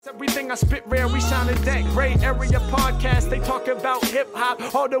Everything I spit rare, we sounded that great. Area podcast, they talk about hip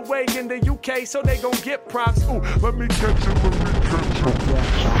hop all the way in the UK, so they gon' get props. Ooh, let me catch you.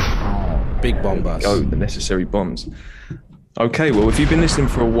 Big bomb bus. Oh, the necessary bombs. Okay, well, if you've been listening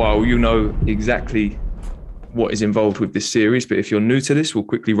for a while, you know exactly what is involved with this series. But if you're new to this, we'll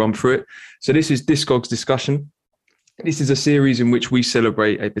quickly run through it. So this is Discog's Discussion. This is a series in which we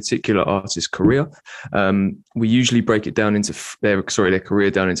celebrate a particular artist's career. We usually break it down into their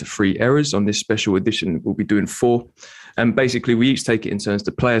career down into 3 eras. On this special edition, we'll be doing 4. And basically, we each take it in turns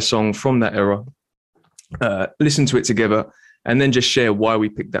to play a song from that era, listen to it together, and then just share why we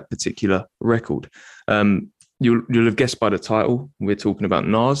picked that particular record. You'll have guessed by the title, we're talking about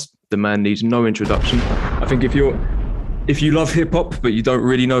Nas. The man needs no introduction. I think if you love hip hop, but you don't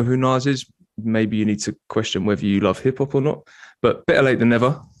really know who Nas is, maybe you need to question whether you love hip hop or not. But better late than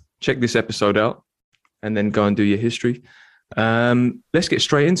never. Check this episode out and then go and do your history. Let's get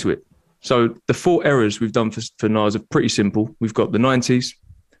straight into it. So the 4 eras we've done for Nas are pretty simple. We've got the 90s,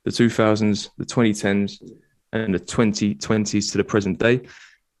 the 2000s, the 2010s, and the 2020s to the present day.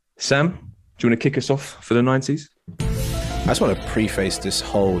 Sam, do you want to kick us off for the 90s? I just want to preface this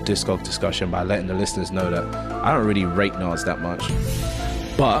whole Discog discussion by letting the listeners know that I don't really rate Nas that much.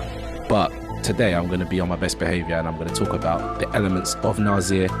 But today I'm going to be on my best behavior and I'm going to talk about the elements of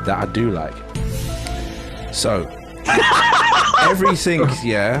Nasir that I do like. So, everything,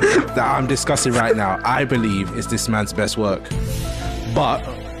 that I'm discussing right now, I believe is this man's best work. But,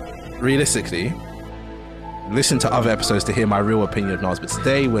 realistically, listen to other episodes to hear my real opinion of Nas. But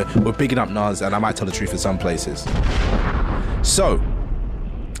today, we're bigging up Nas, and I might tell the truth in some places. So,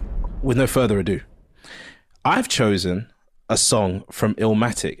 with no further ado, I've chosen a song from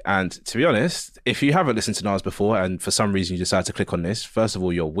Illmatic. And to be honest, if you haven't listened to Nas before and for some reason you decide to click on this, first of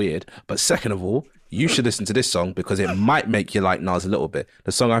all, you're weird. But second of all, you should listen to this song because it might make you like Nas a little bit.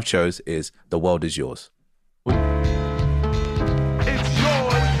 The song I've chose is The World Is Yours. It's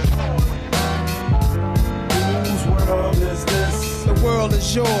yours. Whose world is this? The world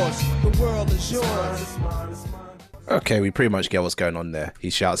is yours. The world is yours. Okay, we pretty much get what's going on there. He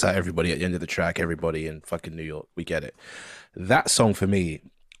shouts at everybody at the end of the track, everybody in fucking New York. We get it. That song for me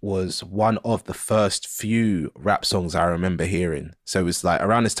was one of the first few rap songs I remember hearing. So it was like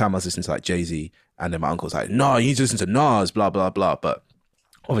around this time I was listening to like Jay-Z, and then my uncle's like, no, you need to listen to Nas, blah, blah, blah. But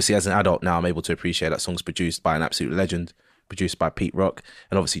obviously as an adult now, I'm able to appreciate that song's produced by an absolute legend, produced by Pete Rock,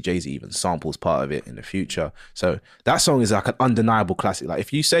 and obviously Jay-Z even samples part of it in the future. So that song is like an undeniable classic. Like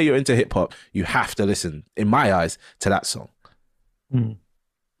if you say you're into hip hop, you have to listen, in my eyes, to that song.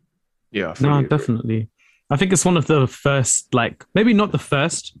 Yeah, no, definitely. I think it's one of the first, like maybe not the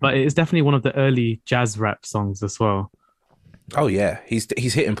first, but it is definitely one of the early jazz rap songs as well. Oh yeah, he's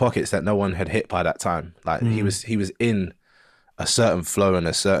hitting pockets that no one had hit by that time. Like he was in a certain flow and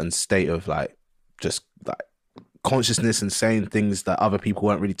a certain state of like just like consciousness and saying things that other people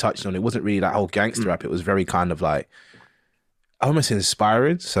weren't really touching on. It wasn't really that whole gangster rap. It was very kind of like almost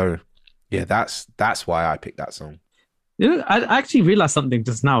inspiring. So yeah, that's why I picked that song. You know, I actually realized something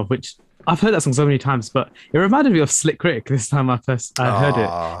just now, which I've heard that song so many times, but it reminded me of Slick Rick this time I heard it.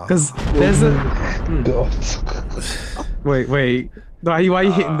 Because there's a... Wait. Why are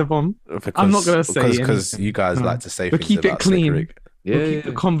you hitting the bomb? I'm not going to say because you guys like to say things keep about it clean. Slick Rick. We'll keep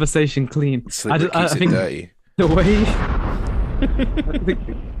the conversation clean. Slick Rick keeps it dirty. The way...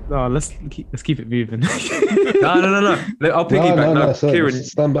 let's keep it moving. No. I'll piggyback. No, Kieran,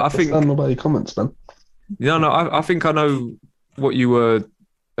 stand by your comments, man. No, I think I know what you were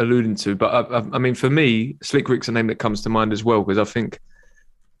alluding to, but I mean, for me, Slick Rick's a name that comes to mind as well, because I think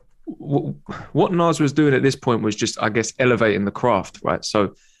what Nas was doing at this point was just, I guess, elevating the craft, right?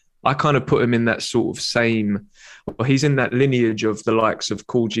 So I kind of put him in that sort of same, well, he's in that lineage of the likes of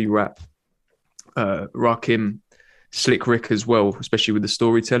Kool G Rap, Rakim, Slick Rick as well, especially with the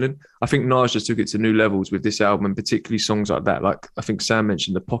storytelling. I think Nas just took it to new levels with this album, and particularly songs like that. Like I think Sam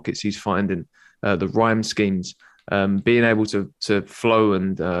mentioned the pockets he's finding, the rhyme schemes, being able to flow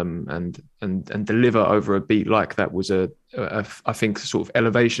and deliver over a beat like that was I think sort of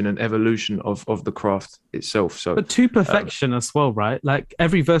elevation and evolution of the craft itself. So, but to perfection as well, right? Like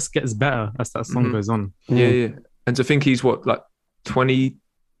every verse gets better as that song goes on. Yeah. And to think he's what, like 20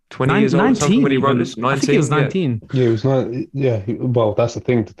 years old or something when he wrote this? 19? I think he was 19. Yeah, he was 9. Yeah, well, that's the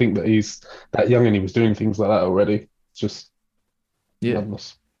thing, to think that he's that young and he was doing things like that already. It's just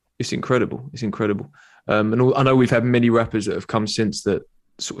madness. It's incredible. And I know we've had many rappers that have come since that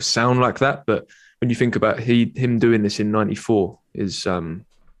sort of sound like that, but when you think about him doing this in 94 is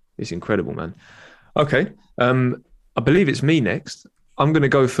incredible, man. Okay, I believe it's me next. I'm going to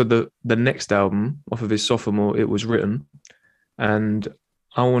go for the next album off of his sophomore, It Was Written, and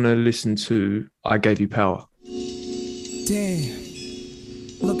I want to listen to I Gave You Power. Damn.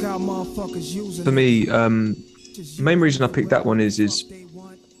 Look how motherfuckers using For me, main reason I picked that one is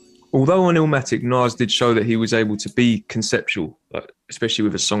although on Illmatic, Nas did show that he was able to be conceptual, like, especially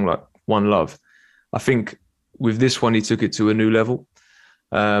with a song like One Love. I think with this one, he took it to a new level.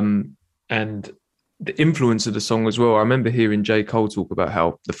 And the influence of the song as well. I remember hearing J. Cole talk about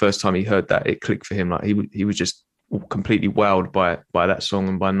how the first time he heard that, it clicked for him. Like he was just completely wowed by that song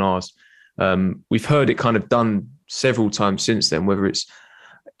and by Nas. We've heard it kind of done several times since then, whether it's,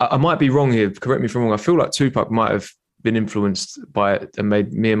 I might be wrong here, correct me if I'm wrong. I feel like Tupac might have been influenced by it and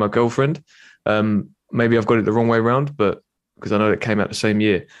made Me and My Girlfriend. Maybe I've got it the wrong way around, but because I know it came out the same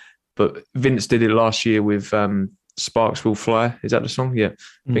year. But Vince did it last year with Sparks Will Fly. Is that the song? Yeah,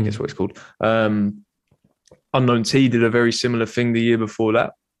 I think that's what it's called. Unknown T did a very similar thing the year before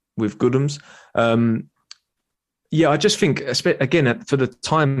that with Goodums. Yeah, I just think, again, for the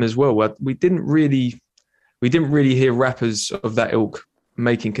time as well, we didn't really hear rappers of that ilk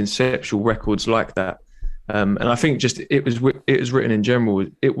making conceptual records like that. And I think just it was written in general.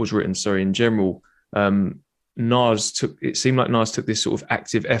 It seemed like Nas took this sort of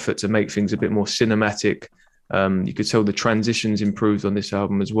active effort to make things a bit more cinematic. You could tell the transitions improved on this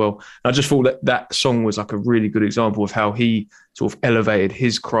album as well. And I just thought that song was like a really good example of how he sort of elevated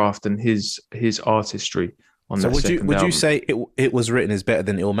his craft and his artistry on that second album. Would you say it was written as better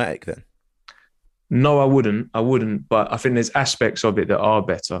than Illmatic then? No, I wouldn't. But I think there's aspects of it that are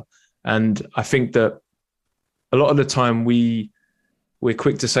better. And I think that a lot of the time we're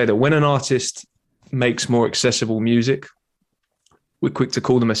quick to say that when an artist makes more accessible music, we're quick to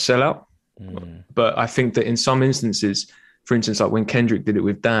call them a sellout. But I think that in some instances, for instance, like when Kendrick did it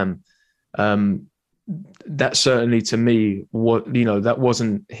with Damn, that certainly to me, that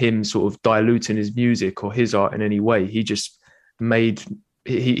wasn't him sort of diluting his music or his art in any way. He just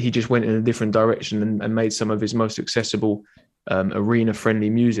he just went in a different direction and made some of his most accessible arena-friendly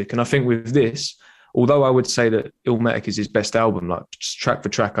music. And I think with this, although I would say that Illmatic is his best album, like track for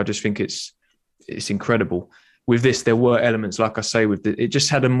track, I just think it's incredible. With this, there were elements, like I say, it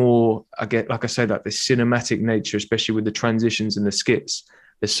just had a more, like the cinematic nature, especially with the transitions and the skits.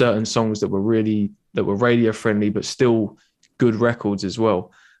 There's certain songs that were radio friendly, but still good records as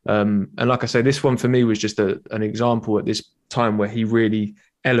well. And like I say, this one for me was just an example at this time where he really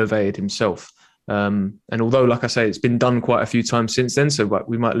elevated himself. And although, like I say, it's been done quite a few times since then, so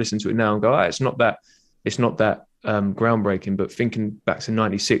we might listen to it now and go, it's not that groundbreaking. But thinking back to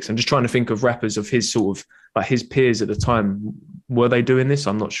 '96, I'm just trying to think of rappers of his sort of like his peers at the time. Were they doing this?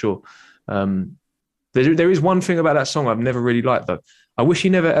 I'm not sure. There is one thing about that song I've never really liked though. I wish he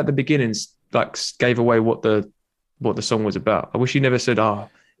never at the beginnings like gave away what the song was about. I wish he never said,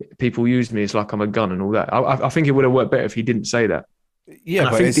 people used me, it's like I'm a gun and all that. I think it would have worked better if he didn't say that. Yeah,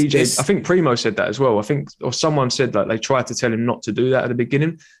 but I think Primo said that as well. Or someone said that they tried to tell him not to do that at the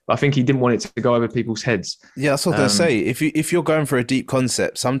beginning, but I think he didn't want it to go over people's heads. Yeah, that's what I was gonna say. If you're going for a deep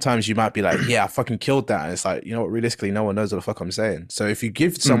concept, sometimes you might be like, yeah, I fucking killed that, and it's like, you know what, realistically, no one knows what the fuck I'm saying. So if you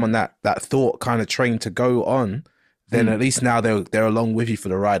give someone that thought kind of train to go on, then at least now they're along with you for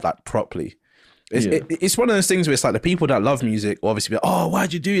the ride, like properly. It's one of those things where it's like the people that love music will obviously be like, oh,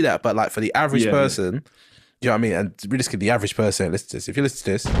 why'd you do that? But like for the average person. You know what I mean? And realistically, the average person listen to this. If you listen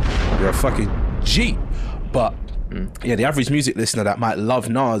to this, you're a fucking G. But yeah, the average music listener that might love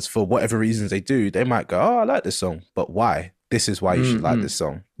Nas for whatever reasons they do, they might go, oh, I like this song. But why? This is why you should like this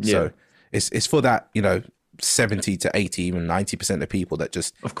song. Yeah. So it's for that, 70 to 80, even 90% of people that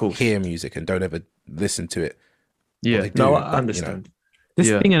just hear music and don't ever listen to it. Yeah, I understand. This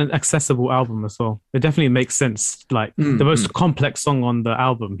being an accessible album as well, it definitely makes sense. Like the most complex song on the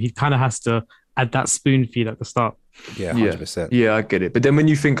album, he kind of has to add that spoon feed at the start. Yeah, 100%. Yeah, I get it. But then when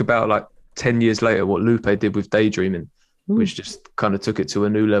you think about like 10 years later, what Lupe did with Daydreaming, which just kind of took it to a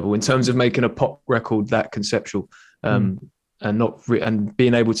new level in terms of making a pop record that conceptual, and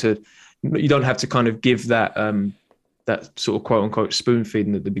being able to, you don't have to kind of give that that sort of quote unquote spoon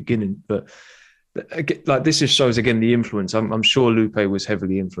feeding at the beginning. But like this just shows again the influence. I'm sure Lupe was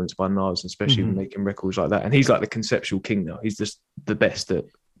heavily influenced by Nas, especially when making records like that. And he's like the conceptual king now. He's just the best at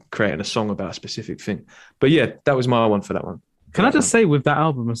creating a song about a specific thing. But yeah, that was my one for that one. Can I just say with that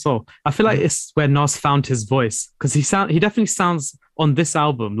album as well, I feel like it's where Nas found his voice, because he definitely sounds on this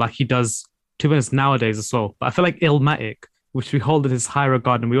album like he does, to be honest, nowadays as well. But I feel like Illmatic, which we hold in his high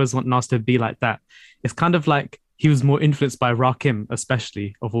regard and we always want Nas to be like that, it's kind of like he was more influenced by Rakim,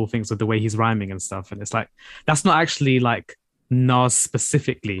 especially of all things, with the way he's rhyming and stuff. And it's like, that's not actually like Nas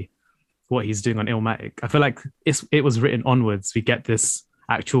specifically what he's doing on Illmatic. I feel like it was written onwards. We get this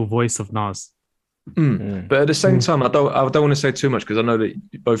actual voice of Nas. But at the same time, I don't want to say too much because I know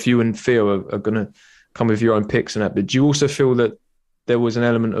that both you and Theo are going to come with your own picks and that. But do you also feel that there was an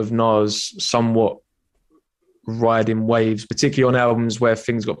element of Nas somewhat riding waves, particularly on albums where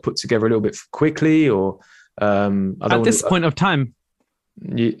things got put together a little bit quickly, or at this point of time?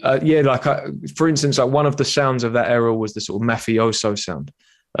 For instance, like one of the sounds of that era was the sort of mafioso sound,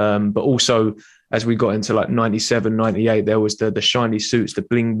 but also as we got into like 97, 98, there was the shiny suits, the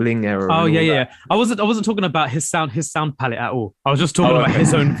bling bling era. Oh yeah. I wasn't talking about his sound palette at all. I was just talking about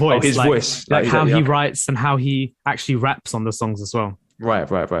his own voice, his voice, like how he writes and how he actually raps on the songs as well. Right.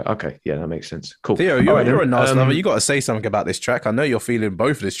 Okay, yeah, that makes sense. Cool. Theo, you're a Nas lover. You got to say something about this track. I know you're feeling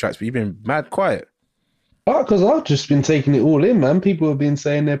both of these tracks, but you've been mad quiet. Because I've just been taking it all in, man. People have been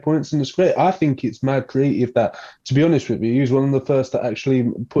saying their points, and it's great. I think it's mad creative that, to be honest with you, he was one of the first to actually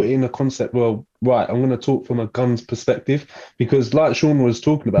put in a concept. Well, right, I'm going to talk from a gun's perspective, because like Sean was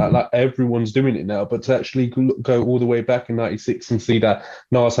talking about, like everyone's doing it now, but to actually go all the way back in 96 and see that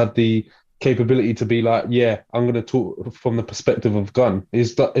Nas had the capability to be like, yeah, I'm going to talk from the perspective of gun. It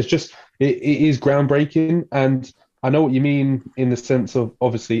is groundbreaking. And I know what you mean in the sense of,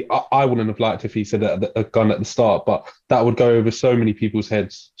 obviously, I wouldn't have liked if he said a gun at the start, but that would go over so many people's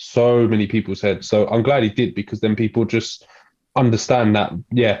heads. So I'm glad he did, because then people just understand that,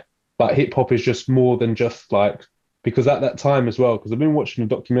 yeah, like hip hop is just more than just like, because at that time as well, because I've been watching a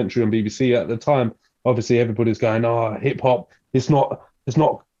documentary on BBC at the time, obviously everybody's going, hip hop, it's not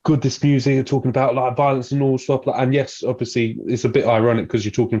good, this music, you're talking about like violence and all stuff like, and yes, obviously it's a bit ironic because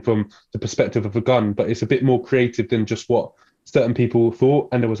you're talking from the perspective of a gun, but it's a bit more creative than just what certain people thought,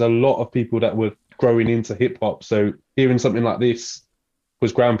 and there was a lot of people that were growing into hip-hop, so hearing something like this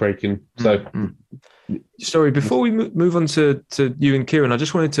was groundbreaking. So sorry, before we move on to you and Kieran, I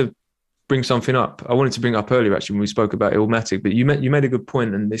just wanted to bring something up. I wanted to bring up earlier actually when we spoke about Illmatic, but you made a good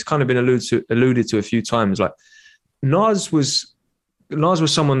point, and it's kind of been alluded to a few times. Like Nas was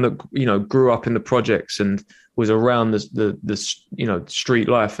someone that, you know, grew up in the projects and was around the you know, street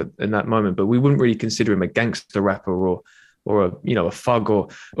life in that moment, but we wouldn't really consider him a gangster rapper or a, you know, a thug or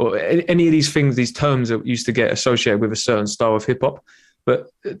any of these things, these terms that used to get associated with a certain style of hip hop. But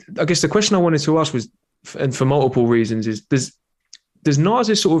I guess the question I wanted to ask was, and for multiple reasons, is does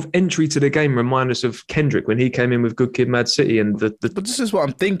Nas' sort of entry to the game remind us of Kendrick when he came in with Good Kid, Mad City and But this is what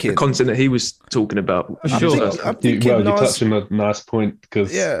I'm thinking. The content that he was talking about. Sure. I'm thinking you touched on a nice point,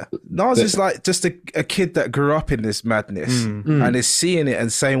 because Nas is like just a kid that grew up in this madness and is seeing it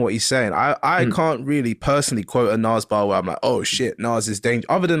and saying what he's saying. I can't really personally quote a Nas bar where I'm like, oh shit, Nas is dangerous.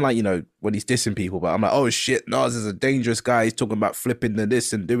 Other than like, you know, when he's dissing people, but I'm like, oh shit, Nas is a dangerous guy. He's talking about flipping the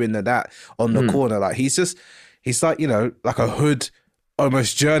this and doing the that on the corner. Like he's like, you know, like a hood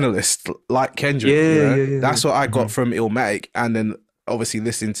almost journalist like Kendrick. Yeah. That's what I got from Illmatic, and then obviously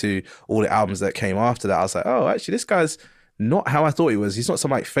listening to all the albums that came after that, I was like, oh, actually this guy's not how I thought he was. He's not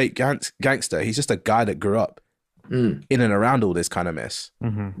some like fake gangster. He's just a guy that grew up in and around all this kind of mess.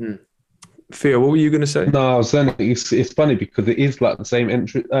 Theo, what were you going to say? No, I was saying it's funny because it is like the same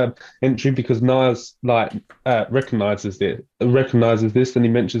entry because Nas like recognizes this and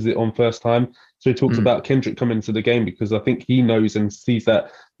he mentions it on First Time. So he talks about Kendrick coming into the game because I think he knows and sees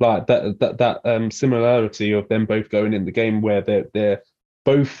that like that similarity of them both going in the game where they're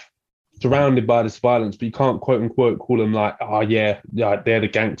both surrounded by this violence, but you can't quote unquote call them like, oh yeah, they're the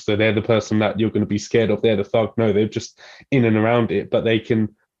gangster, they're the person that you're going to be scared of, they're the thug. No, they're just in and around it, but they're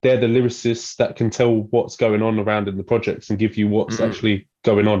the lyricists that can tell what's going on around in the projects and give you what's actually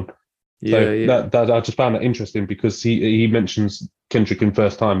going on. That I just found that interesting because he mentions Kendrick in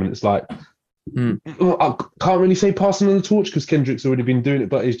First Time, and it's like, I can't really say passing on the torch because Kendrick's already been doing it,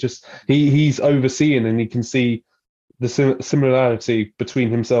 but it's just he's overseeing and he can see the similarity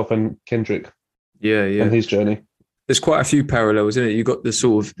between himself and Kendrick. And his journey. There's quite a few parallels in it. You got the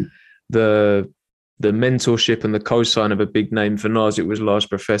sort of the mentorship and the cosign of a big name. For Nas, it was Large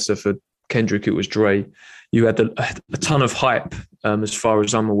Professor. For Kendrick, it was Dre. You had a ton of hype, as far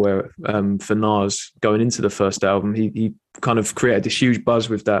as I'm aware, for Nas going into the first album. He kind of created this huge buzz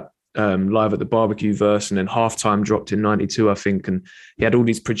with that Live at the Barbecue verse, and then Halftime dropped in 92, I think, and he had all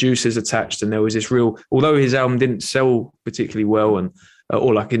these producers attached, and there was this real, although his album didn't sell particularly well, and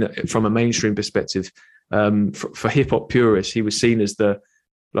or like from a mainstream perspective, for hip-hop purists, he was seen as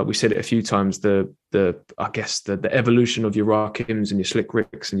like we said it a few times, the evolution of your Rakims and your Slick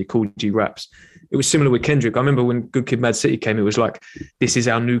Ricks and your Cool G raps. It was similar with Kendrick. I remember when Good Kid, Mad City came, it was like, this is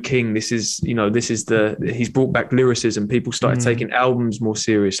our new king. This is, he's brought back lyricism. People started taking albums more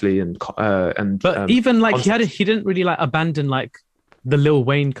seriously and even like he didn't really like abandon like the Lil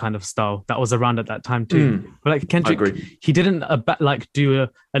Wayne kind of style that was around at that time too. But like Kendrick, he didn't do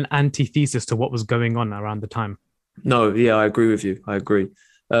an antithesis to what was going on around the time. No, yeah, I agree with you. I agree.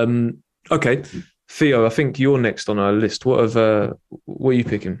 Okay, Theo, I think you're next on our list. What are you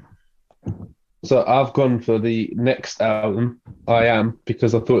picking? So I've gone for the next album, I Am,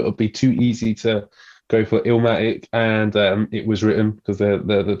 because I thought it would be too easy to go for Illmatic and It Was Written, because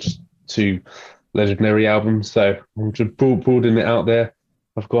they're just two legendary albums. So I'm just broadening it out there.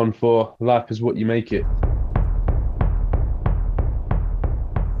 I've gone for Life Is What You Make It.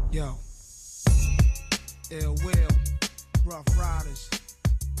 Yo, Ill Will, Rough Riders.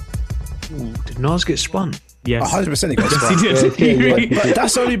 Ooh, did Nas get spun? Yes. 100% he got Yes, he did. But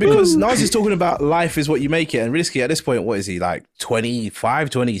that's only because Nas is talking about life is what you make it. And Risky at this point, what is he, like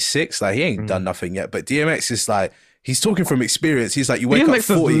 25, 26? Like, he ain't done nothing yet. But DMX is like, he's talking from experience. He's like, you wake up at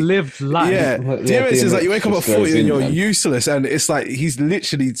 40. Has lived life. Yeah. DMX is like, you wake up at 40 and you're useless. And it's like, he's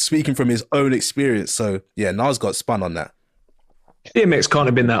literally speaking from his own experience. So, yeah, Nas got spun on that. DMX can't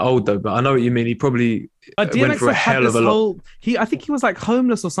have been that old though, but I know what you mean. He probably went through a hell of a lot. I think he was like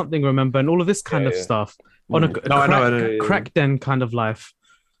homeless or something, remember, and all of this kind of stuff on a crack den kind of life.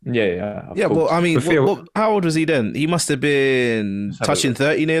 Yeah. Well, I mean, how old was he then? He must have been touching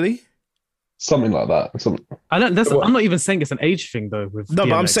 30 nearly. Something like that. I'm not even saying it's an age thing though. With DMX.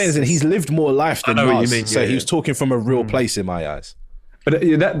 But I'm saying is that he's lived more life than Nas. What you mean. So he was talking from a real place in my eyes. But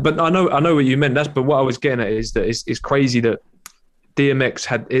I know what you meant. But what I was getting at is that it's crazy that DMX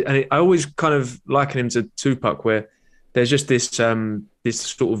had, and I always kind of liken him to Tupac, where there's just this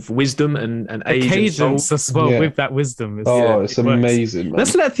sort of wisdom and age cadence as well with that wisdom. It's amazing. Man.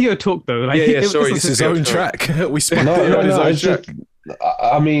 Let's let Theo talk though. Like, sorry, it's his own track. We spun it on his own track.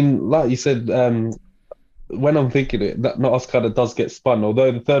 I mean, like you said, when I'm thinking it, that Nas kind of does get spun.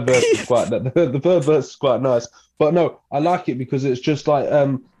 Although the third verse is quite nice. But no, I like it because it's just like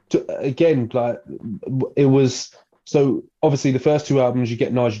it was. So obviously the first two albums you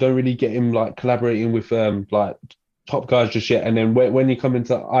get Nas, you don't really get him like collaborating with like top guys just yet. And then when you come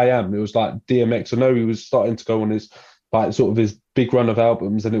into I Am, it was like DMX. I know he was starting to go on his like sort of his big run of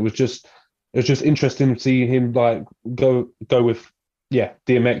albums, and it was just interesting to see him like go with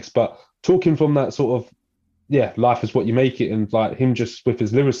DMX, but talking from that sort of life is what you make it, and like him just with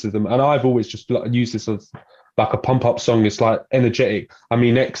his lyricism. And I've always just like, used this as like a pump up song. It's like energetic. I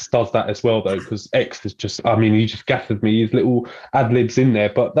mean, X does that as well though, because X is just, I mean, he just gathered me, his little ad libs in there.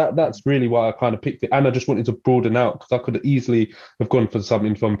 But that's really why I kind of picked it, and I just wanted to broaden out because I could easily have gone for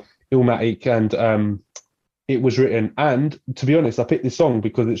something from Illmatic and It Was Written. And to be honest, I picked this song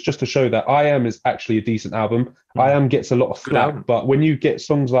because it's just to show that I Am is actually a decent album. I Am gets a lot of flack, but when you get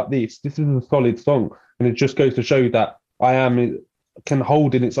songs like this is a solid song, and it just goes to show that I Am can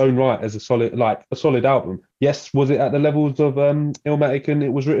hold in its own right as a solid album. Yes, was it at the levels of Illmatic and It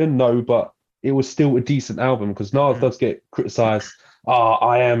Was Written? No, but it was still a decent album because Nas does get criticised.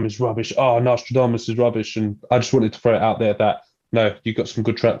 I Am is rubbish. Nostradamus is rubbish. And I just wanted to throw it out there that, no, you got some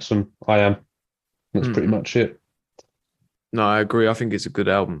good tracks on I Am. That's pretty much it. No, I agree. I think it's a good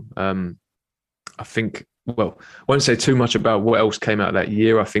album. I think, well, I won't say too much about what else came out that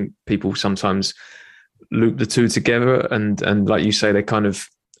year. I think people sometimes loop the two together, and like you say, they kind of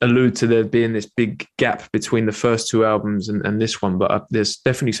allude to there being this big gap between the first two albums and this one. But there's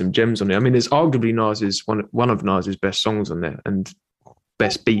definitely some gems on it. I mean, there's arguably one of Nas's best songs on there, and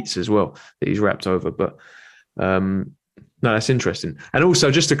best beats as well that he's rapped over. But no, that's interesting. And also,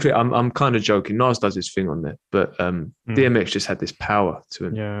 just to clear, I'm kind of joking. Nas does his thing on there, but DMX just had this power to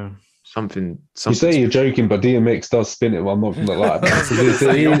him. Yeah. Something. You say you're joking, but DMX does spin it. Well, I'm not going to lie.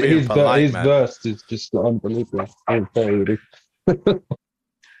 His verse is just unbelievable.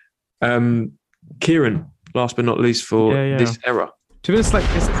 Kieran, last but not least for this era. To be honest, like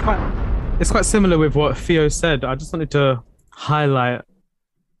it's quite similar with what Theo said. I just wanted to highlight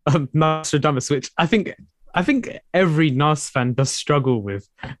Nostradamus, which I think every Nas fan does struggle with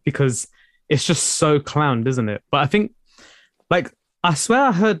because it's just so clowned, isn't it? But I think, like, I swear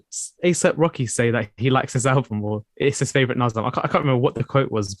I heard A$AP Rocky say that he likes this album or it's his favorite Nas album. I can't remember what the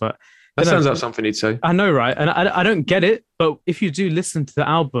quote was, but that sounds like something he'd say. I know, right? And I don't get it, but if you do listen to the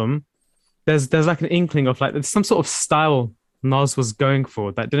album, there's like an inkling of like there's some sort of style Nas was going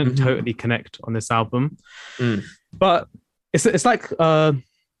for that didn't totally connect on this album. But it's like I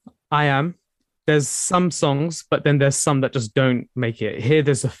Am. There's some songs, but then there's some that just don't make it. Here,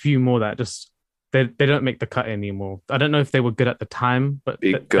 there's a few more that just they don't make the cut anymore. I don't know if they were good at the time, but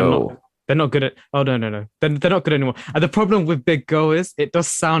they're not good at. Oh no, they're not good anymore. And the problem with Big Girl is it does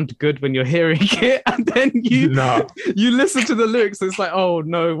sound good when you're hearing it, and then you listen to the lyrics, and it's like, oh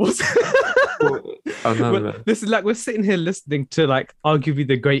no, Oh no, man. This is like we're sitting here listening to like arguably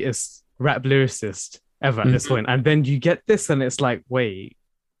the greatest rap lyricist ever at this point, and then you get this, and it's like, wait,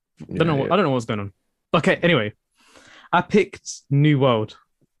 I don't know what's going on. Okay, anyway, I picked New World.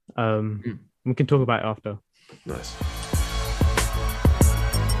 We can talk about it after. Nice.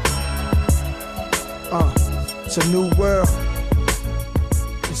 It's a new world.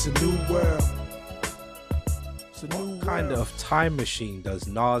 It's a new world. It's a new What kind of time machine does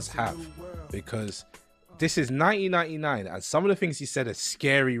Nas have? Because this is 1999, and some of the things he said are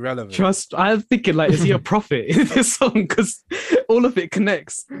scary relevant. I'm thinking, like, is he a prophet in this song? Because all of it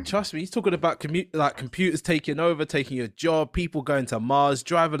connects. Trust me, he's talking about computers taking over, taking your job, people going to Mars,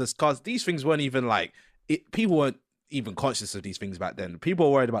 driverless cars. These things weren't even like people weren't even conscious of these things back then. People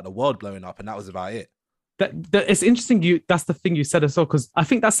were worried about the world blowing up, and that was about it. That it's interesting. That's the thing you said as well, because I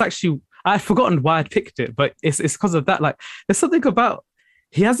think that's actually, I'd forgotten why I picked it, but it's because of that. Like, there's something about,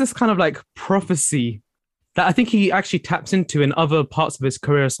 he has this kind of like prophecy that I think he actually taps into in other parts of his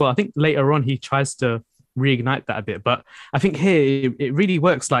career as well. I think later on he tries to reignite that a bit, but I think here it really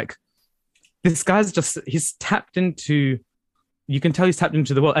works. Like, this guy's he's tapped into, you can tell he's tapped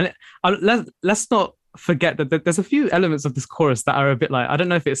into the world. And let's not forget that there's a few elements of this chorus that are a bit like, I don't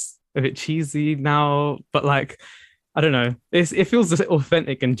know if it's a bit cheesy now, but like, I don't know. It feels just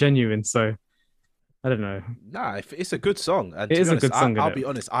authentic and genuine. So I don't know. Nah, it's a good song. And it is honest, a good song. I'll be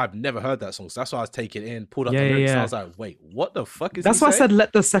honest, I've never heard that song. So that's why I was taking it in, pulled up the lyrics, and I was like, wait, what the fuck is That's why I said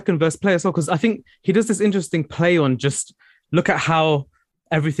let the second verse play as well, because I think he does this interesting play on just look at how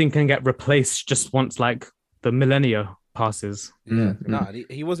everything can get replaced just once like the millennia passes. Yeah,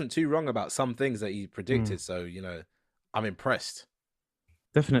 he wasn't too wrong about some things that he predicted. So, I'm impressed.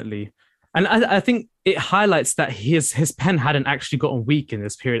 Definitely. And I think it highlights that his pen hadn't actually gotten weak in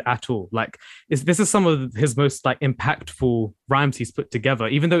this period at all. Like, this is some of his most like impactful rhymes he's put together,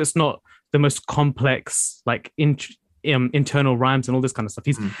 even though it's not the most complex like internal rhymes and all this kind of stuff.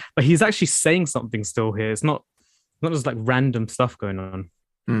 But he's actually saying something still here. It's not just like random stuff going on.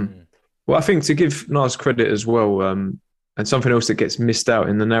 Well, I think to give Nas credit as well, and something else that gets missed out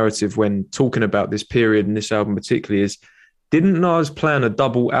in the narrative when talking about this period and this album particularly is, didn't Nas plan a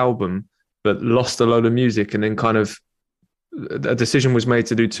double album but lost a load of music, and then kind of a decision was made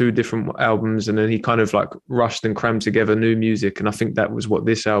to do two different albums, and then he kind of like rushed and crammed together new music, and I think that was what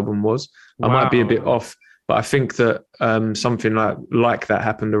this album was. Wow. I might be a bit off, but I think that something like that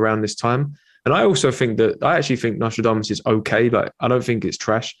happened around this time. And I also think that I actually think Nostradamus is okay. Like, I don't think it's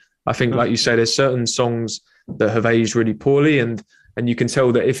trash. I think, like you say, there's certain songs that have aged really poorly, and you can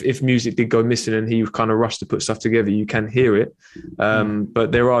tell that if music did go missing and he kind of rushed to put stuff together, you can hear it.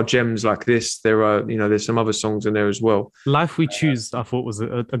 But there are gems like this. There are, there's some other songs in there as well. Life We Choose, I thought was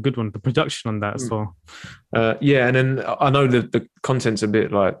a good one. The production on that as well. And then I know that the content's a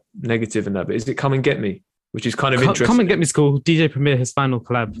bit like negative in that, but is it Come and Get Me? Which is kind of interesting. Come and Get Me is cool. DJ Premier, his final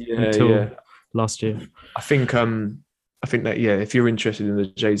collab until last year. I think that, if you're interested in the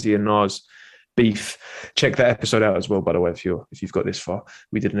Jay-Z and Nas beef, check that episode out as well, by the way, if you've got this far.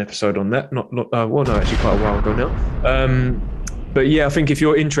 We did an episode on that, actually quite a while ago now. But yeah, I think if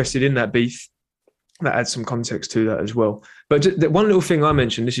you're interested in that beef, that adds some context to that as well. But just, one little thing I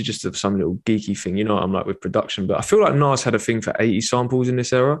mentioned, this is just some little geeky thing, I'm like with production, but I feel like Nas had a thing for 80 samples in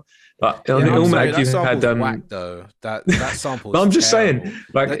this era. Like on Illmatic, you had whack, though. That sample. I'm just saying,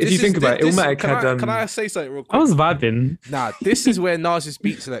 like, if you think about it, Illmatic had. Can I say something real quick? I was vibing. Nah, this is where Nas's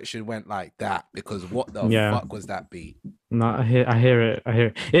beat selection went like that, because what the fuck was that beat? No, I hear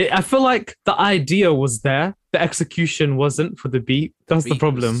it. I feel like the idea was there, the execution wasn't for the beat. That's the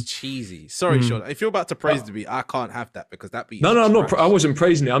problem. Was cheesy. Sorry, Sean. If you're about to praise the beat, I can't have that, because that beat. No, I'm not. I wasn't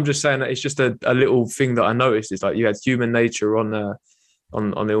praising it. I'm just saying that it's just a little thing that I noticed. It's like you had Human Nature on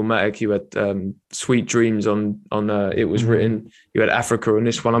Illmatic, you had Sweet Dreams on It Was Written, you had Africa on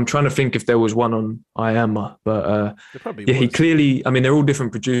this one. I'm trying to think if there was one on I Am, but he clearly, I mean, they're all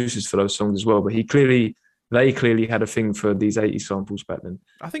different producers for those songs as well, but they clearly had a thing for these 80 samples back then.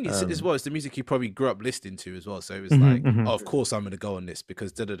 I think it's as well, it's the music he probably grew up listening to as well. So it was like, oh, of course I'm going to go on this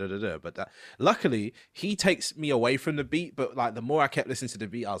because da-da-da-da-da. But luckily, he takes me away from the beat. But like the more I kept listening to the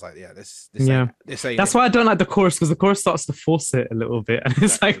beat, I was like, yeah, this ain't That's why I don't like the chorus, because the chorus starts to force it a little bit. And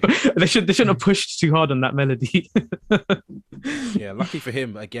it's like, they shouldn't have pushed too hard on that melody. Yeah, lucky for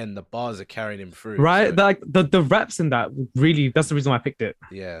him, again, the bars are carrying him through. Right? So. The raps in that, really, that's the reason why I picked it.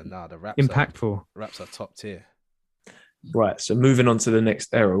 Yeah, the raps impactful. Raps are top tier. Right, so moving on to the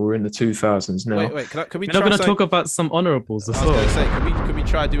next era, we're in the 2000s now. Wait, can we? We're not going to talk about some honorables as well. I was going to say, can we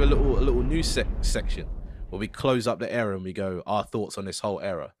try to do a little news section where we close up the era and we go our thoughts on this whole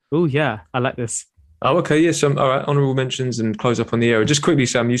era? Oh yeah, I like this. Oh, okay, yeah. All right, honorable mentions and close up on the era. Just quickly,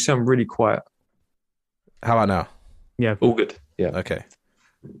 Sam, you sound really quiet. How about now? Yeah. All good. Yeah. Okay.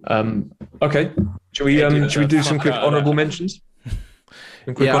 Okay. Should we do some quick honourable mentions?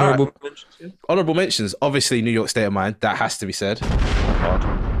 Some quick honourable mentions. Yeah. Honourable mentions. Obviously, New York State of Mind. That has to be said. Hard.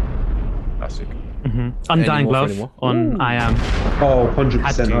 Classic. Undying Love on I Am. Oh,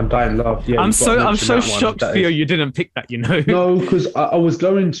 100% Undying Love. Yeah, I'm so shocked, Theo, you didn't pick that. No, because I was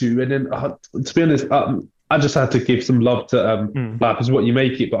going to, and then to be honest, I just had to give some love to Life Is What You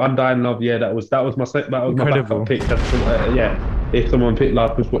Make It. But Undying Love, yeah, that was my backup pick. If someone picked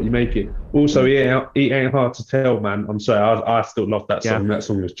Life Is What You Make It. Also, it ain't hard to tell, man. I'm sorry, I still love that song. That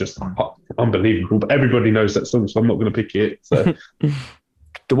song is just unbelievable. But everybody knows that song, so I'm not going to pick it. So.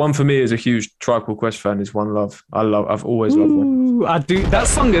 The one for me as a huge Tribe Called Quest fan is One Love. I've always loved One. I do. That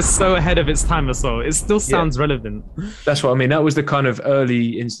song is so ahead of its time as well. It still sounds relevant. That's what I mean. That was the kind of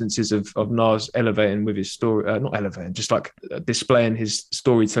early instances of Nas elevating with his story. Not elevating, just like displaying his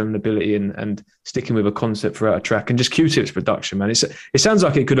storytelling ability and sticking with a concept throughout a track. And just Q-Tip's production, man. It sounds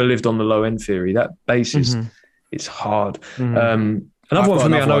like it could have lived on the low end theory. That bass is it's hard. Another one for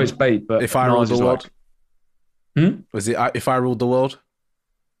me, I know it's bait, but If I Ruled the World. Was it If I Ruled the World?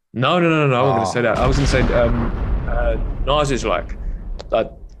 No. I wasn't going to say that. I was going to say Nas is like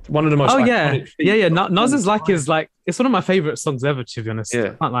one of the most. Oh yeah. Nas is like it's one of my favorite songs ever. To be honest, I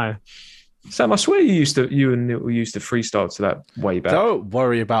can't lie. Sam, I swear you and Neil used to freestyle to that way back. Don't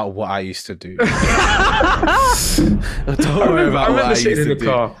worry about what I used to do. Don't worry about what I used to do.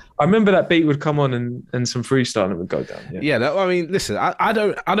 Car. I remember that beat would come on and some freestyling would go down. I mean, listen, I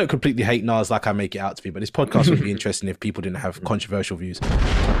don't completely hate Nas like I make it out to be, but this podcast would be interesting if people didn't have controversial views.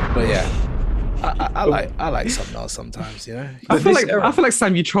 But yeah, I like some Nas sometimes, you know. I feel like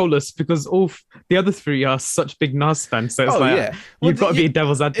Sam, you troll us because all the other three are such big Nas fans. So it's you've got to be a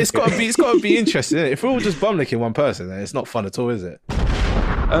devil's advocate. It's got to be interesting, isn't it? If we're all just bum licking one person, then it's not fun at all, is it?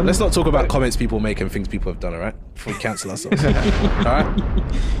 Let's not talk about comments people make and things people have done, all right? Before we cancel ourselves. All right?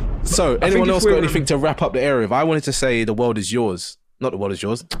 So, anyone else got anything to wrap up the area of? I wanted to say The World Is Yours. Not The World Is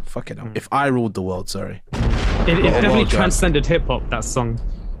Yours. Fucking hell. If I Ruled the World, sorry. It definitely transcended hip-hop, that song.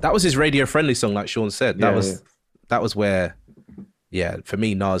 That was his radio-friendly song, like Sean said. That was where, for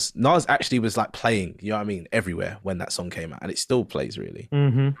me, Nas actually was like playing, you know what I mean, everywhere when that song came out. And it still plays, really.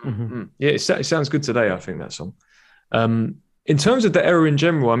 Yeah, it sounds good today, I think, that song. In terms of the era in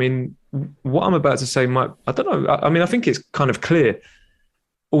general, I mean, what I'm about to say I don't know. I mean, I think it's kind of clear.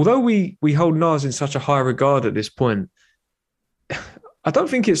 Although we hold Nas in such a high regard at this point, I don't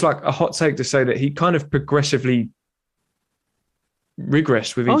think it's like a hot take to say that he kind of progressively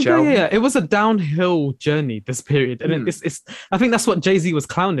regressed with each album. Yeah. It was a downhill journey, this period. And it's I think that's what Jay-Z was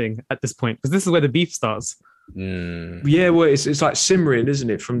clowning at this point, because this is where the beef starts. Yeah, well, it's like simmering, isn't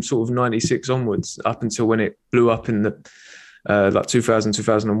it? From sort of 96 onwards up until when it blew up in the like 2000,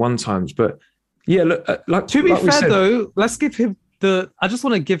 2001 times. But yeah, look, to be fair though, let's give him I just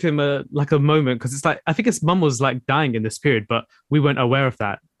want to give him a moment, because it's like, I think his mum was like dying in this period, but we weren't aware of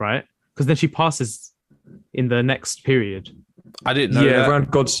that, right? Because then she passes in the next period. I didn't know. Yeah,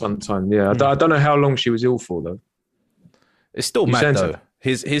 around Godson time. Yeah, I don't know how long she was ill for though. It's still mad though.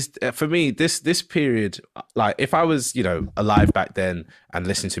 His for me, this period, like if I was, alive back then and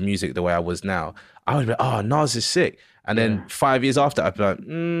listening to music the way I was now, I would be, oh, Nas is sick. And then 5 years after, I'd be like,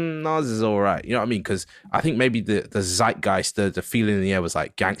 Nas is all right. You know what I mean? Because I think maybe the zeitgeist, the feeling in the air was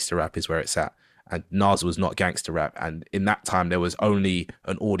like gangster rap is where it's at. And Nas was not gangster rap. And in that time, there was only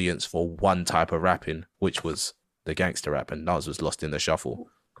an audience for one type of rapping, which was the gangster rap. And Nas was lost in the shuffle.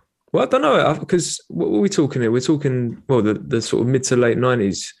 Well, I don't know, because what are we talking here? We're talking, well, the sort of mid to late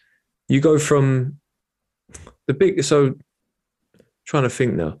 90s. You go from the big, so trying to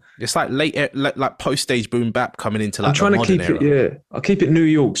think now. It's like like post-stage boom bap coming into like I'm trying the to keep era. it, yeah. I'll keep it New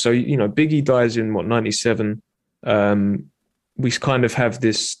York. So, Biggie dies in 97. We kind of have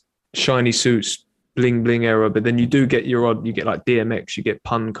this shiny suits, bling bling era, but then you do get you get like DMX, you get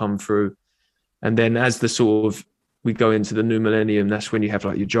Pun come through. And then as the sort of, we go into the new millennium, that's when you have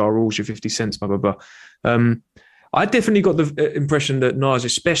like your Ja Rules, your 50 Cents, blah, blah, blah. I definitely got the impression that Nas,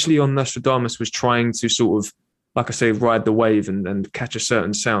 especially on Nostradamus, was trying to sort of, like I say, ride the wave and catch a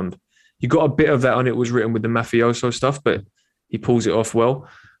certain sound. You got a bit of that on It Was Written with the mafioso stuff, but he pulls it off well.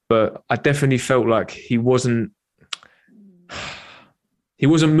 But I definitely felt like he wasn't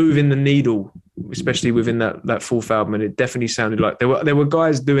moving the needle, especially within that fourth album. And it definitely sounded like there were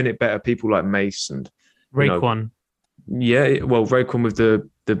guys doing it better, people like Mace and Raekwon. Yeah, well, Raekwon with the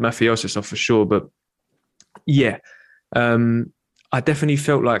mafioso stuff for sure. But yeah, I definitely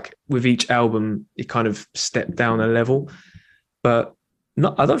felt like with each album, it kind of stepped down a level. But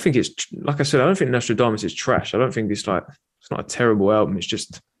I don't think it's, like I said, I don't think Nostradamus is trash. I don't think it's not a terrible album. It's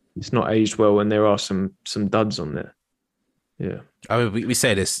just it's not aged well, and there are some duds on there. Yeah. I mean, we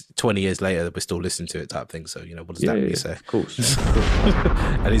say this 20 years later, we're still listening to it type thing. So, you know, what does that really say? Of course.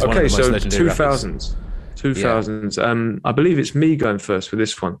 And he's one of the most legendary 2000s. I believe it's me going first with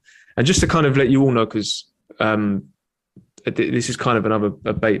this one. And just to kind of let you all know, because this is kind of another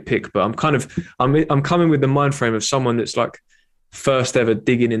bait pick, but I'm coming with the mind frame of someone that's like first ever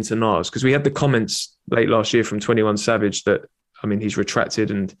digging into Nas, because we had the comments late last year from 21 Savage that, I mean, he's retracted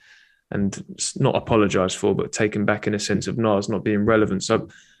and not apologized for, but taken back in a sense of Nas not being relevant. So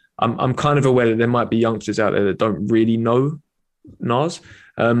I'm kind of aware that there might be youngsters out there that don't really know Nas.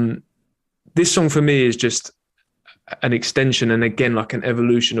 This song for me is just an extension, and again, like an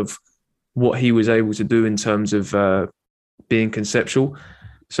evolution of what he was able to do in terms of being conceptual.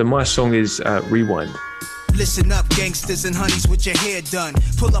 So my song is Rewind. Listen up, gangsters and honeys with your hair done.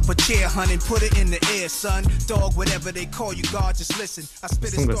 Pull up a chair, honey, put it in the air, son. Dog, whatever they call you, God, just listen. I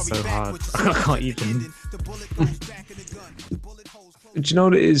spit a story so hard. backwards. I can't even. Do you know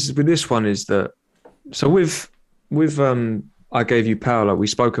what it is with this one is that, so with I Gave You Power, like we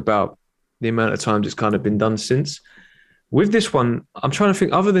spoke about the amount of times it's kind of been done since. With this one, I'm trying to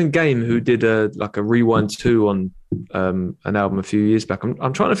think, other than Game, who did a Rewind 2 on an album a few years back,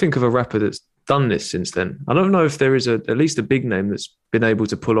 I'm trying to think of a rapper that's done this since then. I don't know if there is at least a big name that's been able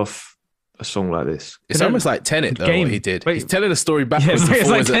to pull off a song like this. It's almost like Tenet, though, Game. what he did. Wait. He's telling a story backwards and it's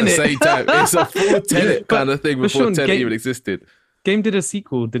forwards like at the Tenet. same time. It's a full Tenet kind of thing before Sean, Tenet Game- even existed. Game did a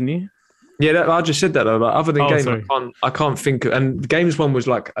sequel, didn't he? Yeah, I just said that though. Like, other than Oh, Game, sorry. I can't think of. And Game's one was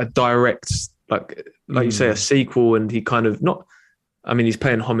like a direct, like you say, a sequel, and he kind of not. I mean, he's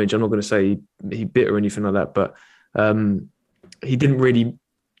paying homage. I'm not going to say he bit or anything like that, but he didn't really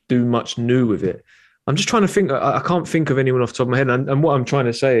do much new with it. I'm just trying to think. I can't think of anyone off the top of my head. And what I'm trying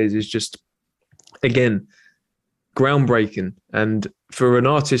to say is just, again, groundbreaking. And for an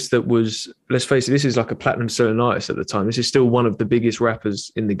artist that was, let's face it, this is like a platinum selling artist at the time. This is still one of the biggest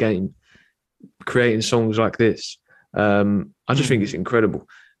rappers in the game, creating songs like this. I just think it's incredible.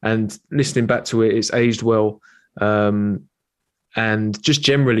 And listening back to it, it's aged well. And just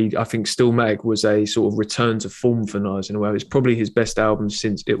generally, I think Stillmatic was a sort of return to form for Nas in a way. It's probably his best album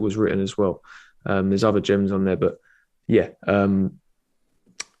since it was written as well. There's other gems on there, but yeah,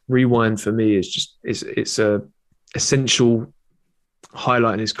 Rewind for me is just it's a essential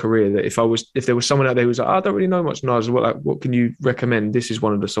highlight in his career. That if there was someone out there who was like, I don't really know much Nas, what can you recommend? This is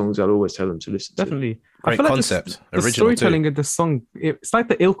one of the songs I'd always tell them to listen to. Definitely. Great I feel concept. Like the Original storytelling too. of the song, it's like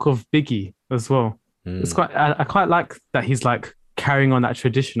the ilk of Biggie as well. It's quite. I quite like that he's like carrying on that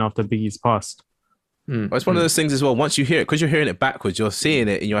tradition after Biggie's passed. Well, it's one of those things as well. Once you hear it, because you're hearing it backwards, you're seeing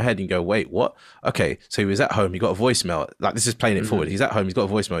it in your head and you go, wait, what? Okay, so he was at home, he got a voicemail. Like, this is playing it forward. He's at home, he's got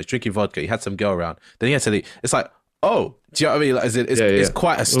a voicemail, he's drinking vodka, he had some girl around. Then he had to leave. It's like, oh, do you know what I mean? Like, it's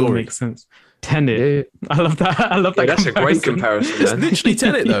quite a It all story. makes sense. Tenet. Yeah. I love that. I love that. That's a great comparison. It's Man. literally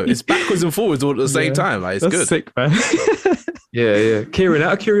Tenet, though. It's backwards and forwards all at the same time. Like, it's That's good. sick, man. Yeah. Kieran,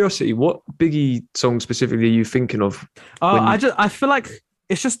 out of curiosity, what Biggie song specifically are you thinking of? I feel like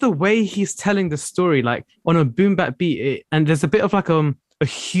it's just the way he's telling the story, like on a boom bap beat, and there's a bit of like a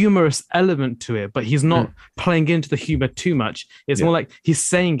humorous element to it, but he's not playing into the humor too much. It's more like he's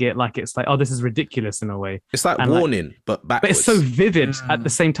saying it like it's like, oh, this is ridiculous in a way. It's like And, Warning, but backwards. But it's so vivid at the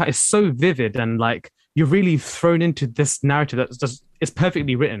same time. It's so vivid, and like you're really thrown into this narrative that's just it's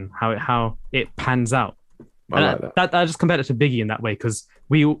perfectly written how it pans out. I like that. I just compared it to Biggie in that way because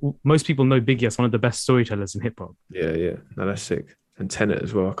most people know Biggie as one of the best storytellers in hip hop. Yeah. No, that's sick. And Tenet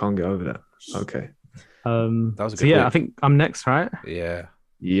as well. I can't get over that. Okay. That was a So good yeah, pick. I think I'm next, right? Yeah.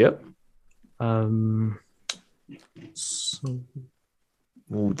 Yep. So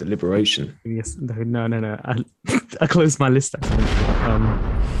Ooh, deliberation. yes, no. I closed my list. Actually.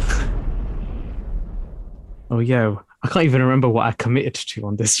 Oh yeah, I can't even remember what I committed to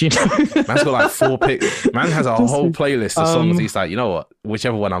on this. You know, Man's got like 4 picks. Man has a Just- whole playlist of songs. He's like, you know what?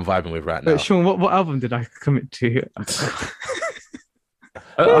 Whichever one I'm vibing with right now. But Sean, what album did I commit to?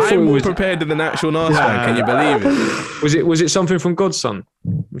 I'm more prepared than the actual Nas fan. Can you believe it? Was it something from Godson?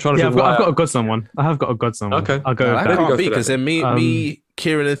 I'm trying to Yeah, think. I've got a Godson one. I have got a Godson one. Okay. I'll go No, with that that. go can't be for that because then me,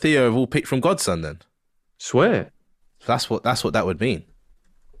 Kieran, and Theo have all picked from Godson. Then Swear. that's what that would mean.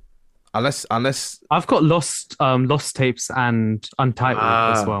 Unless I've got Lost Tapes and Untitled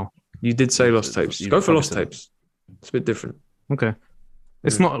as well. You did say Lost Tapes. You Go for probably Lost said Tapes. It's a bit different. Okay.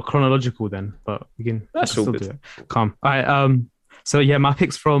 It's not chronological then, but we can That's still all do good. it. Calm. All right. So yeah, my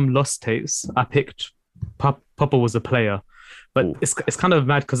picks from Lost Tapes. I picked Papa Was a Player, but Ooh. it's kind of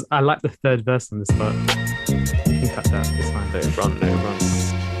mad because I like the third verse on this, but you can cut that. It's fine. Let it run.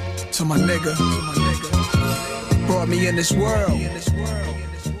 To my nigga, brought me in this world.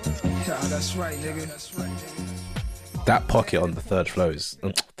 That's right, nigga. That pocket on the third flow is.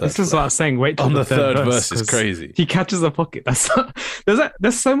 This is what I was saying. Wait till on the third verse is 'cause crazy. He catches a pocket.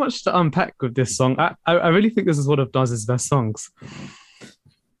 There's so much to unpack with this song. I really think this is one of Nas's best songs.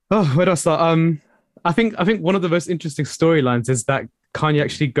 Oh, where do I start? I think one of the most interesting storylines is that Kanye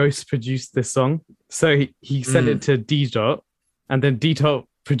actually ghost produced this song. So he sent it to D-Dot, and then D-Dot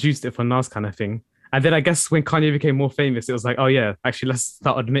produced it for Nas, kind of thing. And then I guess when Kanye became more famous, it was like, oh yeah, actually let's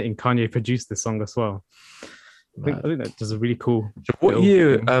start admitting Kanye produced this song as well. I think that does a really cool. So what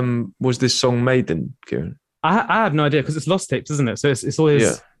year was this song made then, Kieran? I have no idea because it's lost tapes, isn't it? So it's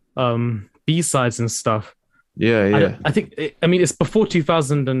always B-sides and stuff. Yeah. I think it's before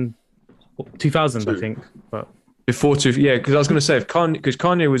 2000 I think, but Before because I was going to say because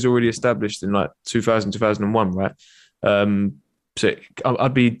Kanye was already established in like 2000, 2001, right? So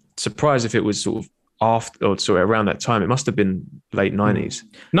I'd be surprised if it was sort of after or sort of around that time. It must have been late 90s.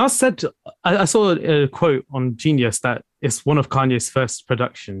 Nas said, I saw a quote on Genius that it's one of Kanye's first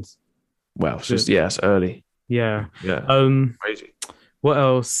productions. Well, it's just it's early. Yeah. Crazy. What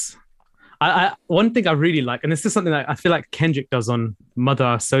else? I one thing I really like, and this is something that I feel like Kendrick does on Mother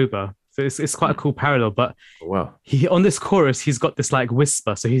Are Sober. So it's quite a cool parallel. But he on this chorus, he's got this like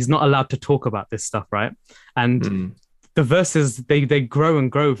whisper, so he's not allowed to talk about this stuff, right? And the verses they grow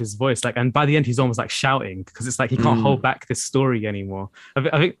and grow with his voice, like, and by the end he's almost like shouting because it's like he can't hold back this story anymore.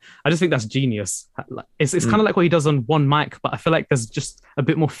 I just think that's genius. It's kind of like what he does on One Mic, but I feel like there's just a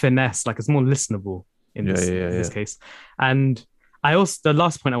bit more finesse, like it's more listenable in this case. And I also, the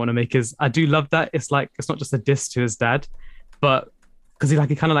last point I want to make is I do love that it's like it's not just a diss to his dad, but because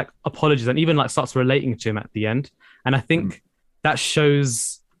he kind of like apologizes and even like starts relating to him at the end. And I think that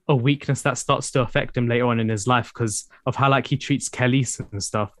shows a weakness that starts to affect him later on in his life because of how like he treats Khalees and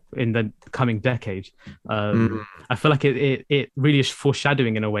stuff in the coming decade. I feel like it really is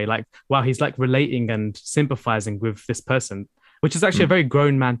foreshadowing in a way, like wow, he's like relating and sympathizing with this person, which is actually a very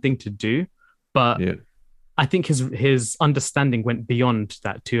grown man thing to do. But I think his understanding went beyond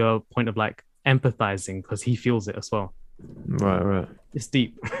that to a point of like empathizing because he feels it as well. Right. It's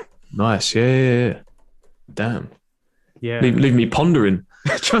deep. Nice. Yeah. Damn. Yeah. Leave me pondering.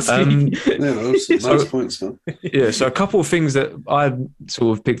 Trust me. Those nice points, man. Yeah. So a couple of things that I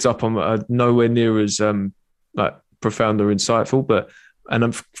sort of picked up on are nowhere near as like profound or insightful,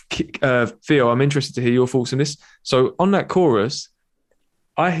 Theo, I'm interested to hear your thoughts on this. So on that chorus,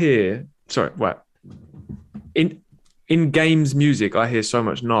 I hear in games music, I hear so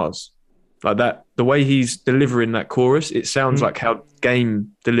much Nas. Like that, the way he's delivering that chorus, it sounds like how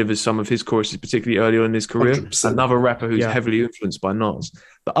Game delivers some of his choruses, particularly early on in his career. 100%. Another rapper who's heavily influenced by Nas.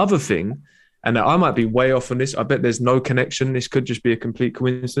 The other thing, and I might be way off on this, I bet there's no connection. This could just be a complete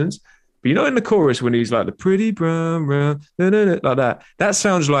coincidence. But you know, in the chorus when he's like the pretty brown, like that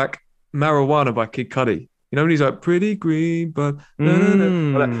sounds like Marijuana by Kid Cudi. You know, when he's like pretty green, but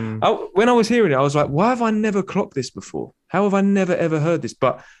when I was hearing it, I was like, why have I never clocked this before? How have I never ever heard this?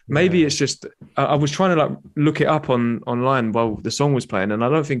 But maybe it's just I was trying to like look it up online while the song was playing, and I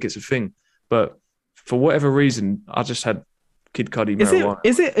don't think it's a thing. But for whatever reason, I just had Kid Cudi Marijuana.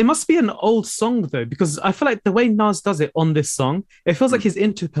 Is it? It must be an old song though, because I feel like the way Nas does it on this song, it feels like he's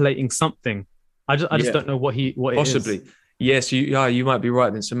interpolating something. I just don't know what possibly. It is. Yes, you might be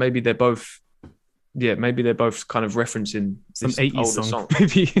right then. So maybe they're both. Yeah, maybe they're both kind of referencing some 80s song.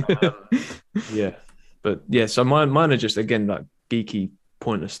 Maybe. But yeah, so mine are just again like geeky,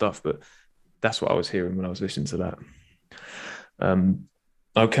 pointless stuff. But that's what I was hearing when I was listening to that.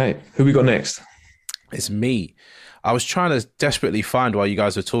 Okay, who we got next? It's me. I was trying to desperately find while you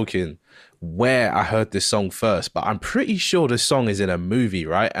guys were talking where I heard this song first, but I'm pretty sure this song is in a movie,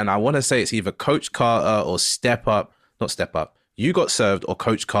 right? And I want to say it's either Coach Carter or Not Step Up. You Got Served or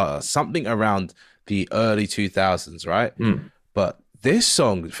Coach Carter, something around the early 2000s, right? But this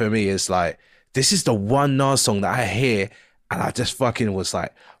song for me is like, this is the one Nas song that I hear and I just fucking was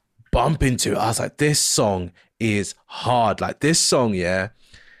like bumping to it. I was like, this song is hard. Like this song,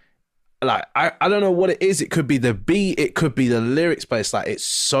 like I don't know what it is. It could be the beat, it could be the lyrics, but it's like it's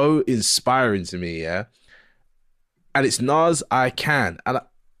so inspiring to me, And it's Nas I Can. And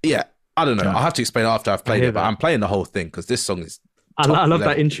I don't know. I'll have to explain after I've played it, but I'm playing the whole thing because this song is I love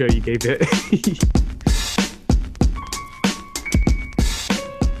that intro you gave it.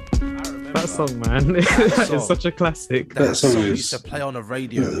 That song, man. It's such a classic. That song used to play on the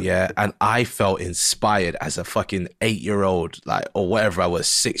radio, and I felt inspired as a fucking 8-year-old, like, or whatever I was,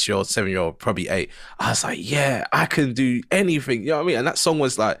 6-year-old, 7-year-old, probably 8. I was like, yeah, I can do anything. You know what I mean? And that song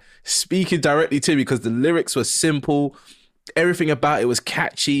was like speaking directly to me because the lyrics were simple. Everything about it was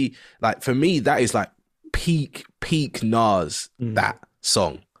catchy. Like for me, that is like peak Nas, that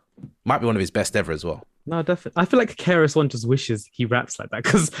song. Might be one of his best ever as well. No, definitely. I feel like KRS-One just wishes he raps like that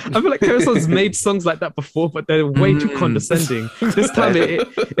because I feel like KRS-One's made songs like that before, but they're way too condescending. This time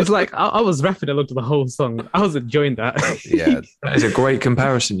it's like I was rapping along to the whole song. I was enjoying that. Yeah, That is a great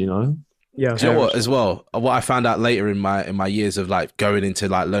comparison, Yeah. Do you know what? As well, what I found out later in my years of like going into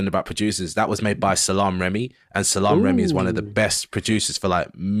like learning about producers, that was made by Salam Remy, and Salam Remy is one of the best producers for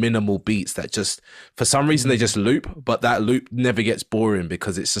like minimal beats that just for some reason they just loop, but that loop never gets boring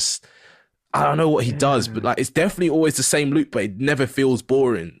because it's just. I don't know what he does, but like it's definitely always the same loop, but it never feels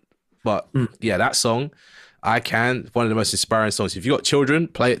boring. But yeah, that song, one of the most inspiring songs. If you got children,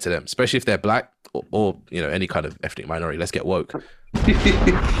 play it to them, especially if they're black or any kind of ethnic minority. Let's get woke.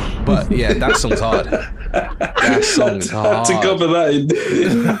 But yeah, that song's hard. That song's hard. To cover that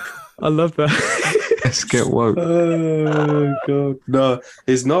in. I love that. Let's get woke. Oh god, no!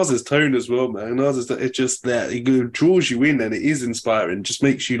 It's Nas's tone as well, man. It's just that it draws you in, and it is inspiring. Just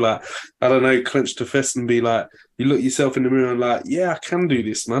makes you like, I don't know, clench the fist and be like, you look yourself in the mirror and like, yeah, I can do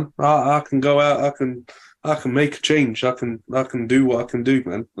this, man. I can go out. I can make a change. I can do what I can do,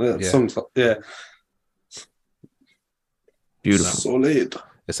 man. Songs, Beautiful, solid.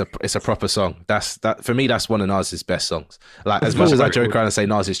 It's a proper song. That for me. That's one of Nas's best songs. Like as much as I joke around and say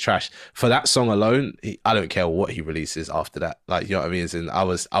Nas is trash, for that song alone, I don't care what he releases after that. Like you know what I mean? And I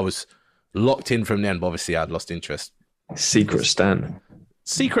was locked in from then, but obviously I'd lost interest. Secret Stan.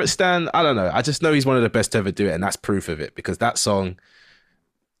 I don't know. I just know he's one of the best to ever do it, and that's proof of it because that song,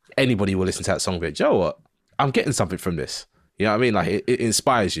 anybody will listen to that song. But you know what? I'm getting something from this. You know what I mean? Like it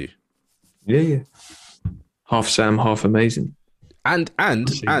inspires you. Yeah. Half Sam, half amazing. And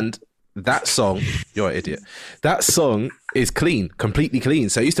that song, you're an idiot. That song is clean, completely clean.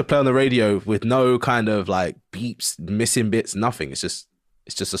 So it used to play on the radio with no kind of like beeps, missing bits, nothing. It's just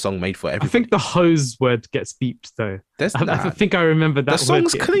a song made for everybody. I think the hose word gets beeped though. I think I remember that. The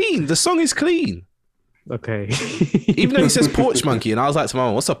song's clean. The song is clean. Okay. Even though he says porch monkey, and I was like to my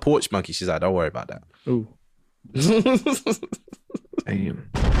mom, "What's a porch monkey?" She's like, "Don't worry about that." Ooh. Damn.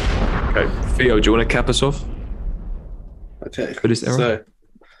 Okay, Theo, do you want to cap us off? Okay. For this era?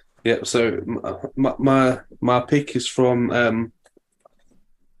 So my pick is from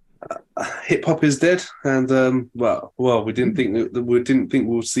Hip Hop Is Dead, and we didn't think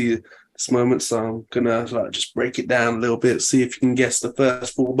we'll see this moment, so I'm gonna like just break it down a little bit, see if you can guess the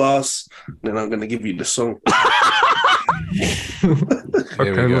first 4 bars, and then I'm gonna give you the song.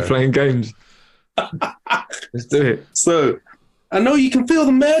 Okay, we're playing games. Let's do it. So, I know you can feel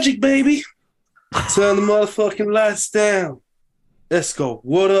the magic, baby. Turn the motherfucking lights down. Let's go.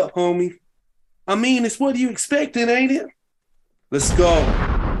 What up, homie? I mean, it's what you expected, ain't it? Let's go.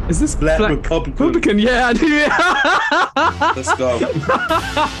 Is this Black Republican? Yeah, I do. Let's go.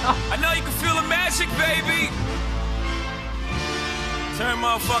 I know you can feel the magic, baby. Turn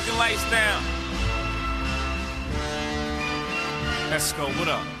motherfucking lights down. Let's go. What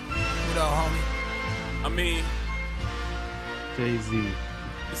up? What up, homie? I mean, Jay-Z.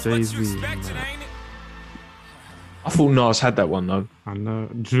 it's what you expected, ain't it? I thought Nas had that one though. I know.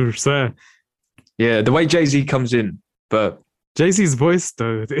 Drew, sir. Yeah, the way Jay-Z comes in, but Jay-Z's voice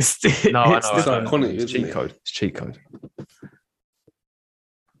though. It's iconic. It's cheat code. It's cheat code.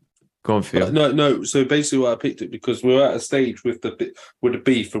 Go on, Theo. No. So basically, why I picked it because we're at a stage with the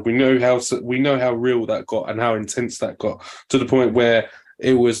beef, and we know how real that got and how intense that got to the point where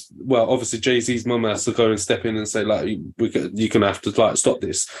it was, well, obviously Jay-Z's mum has to go and step in and say, like, you're going to have to, like, stop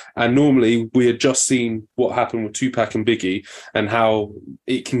this. And normally we had just seen what happened with Tupac and Biggie and how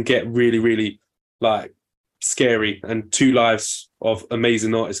it can get really, really, like, scary. And 2 lives of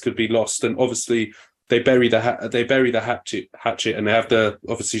amazing artists could be lost. And obviously they bury the hatchet and they have the,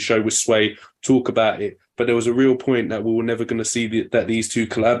 obviously, show with Sway talk about it. But there was a real point that we were never going to see that these two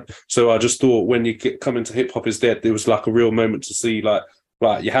collab. So I just thought when you come into Hip Hop Is Dead, there was, like, a real moment to see, like,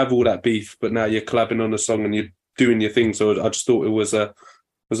 right, you have all that beef, but now you're collabing on a song and you're doing your thing. So I just thought it was a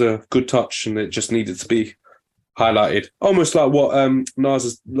good touch, and it just needed to be highlighted. Almost like what Nas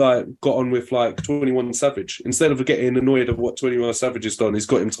has like got on with like 21 Savage. Instead of getting annoyed of what 21 Savage has done, he's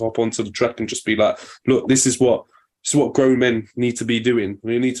got him to hop onto the track and just be like, "Look, this is what grown men need to be doing.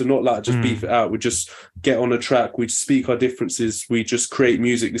 We need to not like just beef it out. We just get on a track. We speak our differences. We just create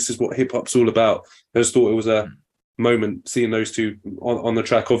music. This is what hip hop's all about." I just thought it was a moment seeing those two on the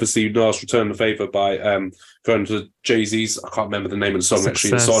track. Obviously Nas returned the favor by going to Jay-Z's, I can't remember the name of the song.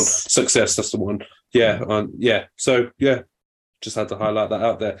 Actually, it's on Success, that's the one. So just had to highlight that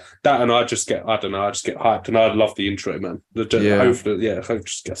out there. That, and I just get hyped, and I love the intro, man. Hopefully it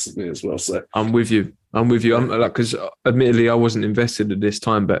just gets me as well. So I'm with you. I'm like, because admittedly I wasn't invested at this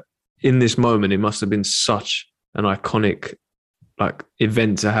time, but in this moment it must have been such an iconic like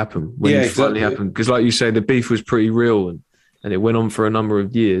event to happen when it finally exactly. happened. Because like you say, the beef was pretty real and it went on for a number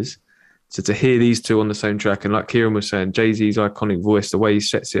of years. So to hear these two on the same track, and like Kieran was saying, Jay-Z's iconic voice, the way he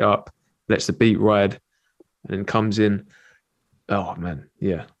sets it up, lets the beat ride, and then comes in. Oh man,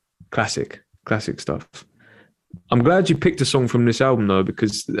 yeah, classic stuff. I'm glad you picked a song from this album though,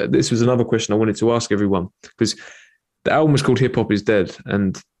 because this was another question I wanted to ask everyone. Because the album was called Hip Hop Is Dead,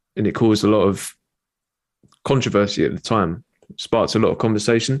 and it caused a lot of controversy at the time, sparked a lot of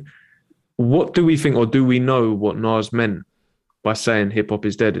conversation. What do we think, or do we know what Nas meant by saying hip hop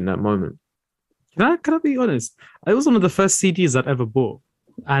is dead in that moment? Can I be honest? It was one of the first CDs I'd ever bought.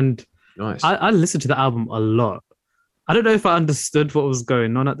 And Nice. I listened to the album a lot. I don't know if I understood what was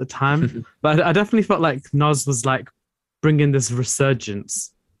going on at the time, but I definitely felt like Nas was like bringing this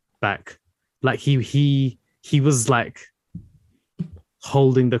resurgence back. Like he was like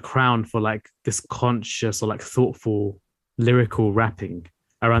holding the crown for like this conscious or like thoughtful lyrical rapping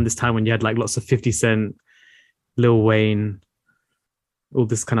around this time when you had like lots of 50 Cent, Lil Wayne, all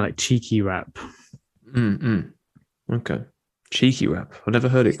this kind of like cheeky rap. Okay. Cheeky rap. I've never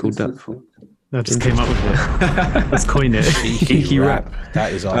heard it called that before. I just came up with it. Let's coin it. Cheeky rap.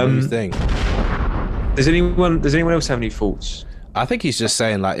 That is our new thing. Does anyone else have any thoughts? I think he's just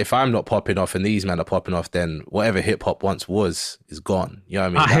saying, like, if I'm not popping off and these men are popping off, then whatever hip hop once was is gone. You know what I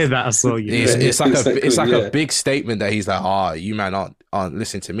mean? I hear that as well. It's like a big statement that he's like, you man aren't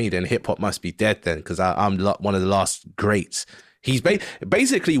listening to me, then hip hop must be dead then, because I'm one of the last greats. He's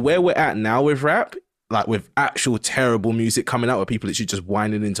basically where we're at now with rap, like with actual terrible music coming out where people literally just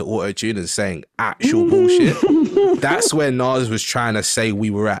whining into auto-tune and saying actual bullshit. That's where Nas was trying to say we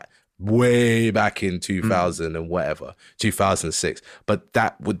were at way back in 2000 and whatever, 2006. But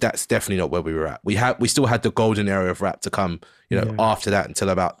that's definitely not where we were at. We still had the golden era of rap to come, after that until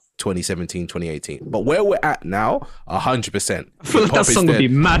about 2017, 2018. But where we're at now, 100%. I feel like that song would be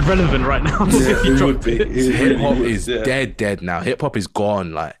mad relevant right now. It would be. Hip hop is dead now. Hip hop is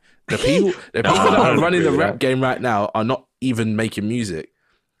gone. Like the people that are running the rap game right now are not even making music.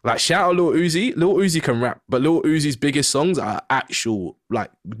 Like shout out Lil Uzi. Lil Uzi can rap, but Lil Uzi's biggest songs are actual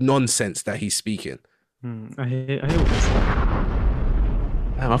like nonsense that he's speaking. I hear what you're saying.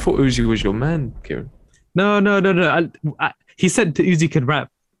 Damn, I thought Uzi was your man, Kieran. No. He said that Uzi can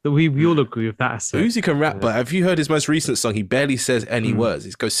rap. But we all agree with that aspect. Uzi can rap, but have you heard his most recent song? He barely says any words.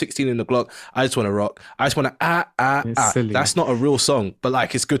 It goes 16 in the Glock. I just want to rock. I just want to Silly. That's not a real song, but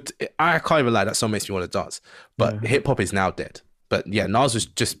like it's good. I can't even lie. That song makes me want to dance. But hip hop is now dead. But yeah, Nas was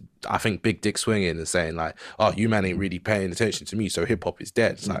just, I think, big dick swinging and saying like, oh, you man ain't really paying attention to me, so hip hop is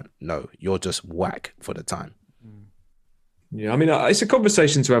dead. It's like, no, you're just whack for the time. Yeah, I mean, it's a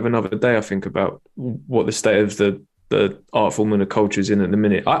conversation to have another day, I think, about what the state of the art form and the culture is in at the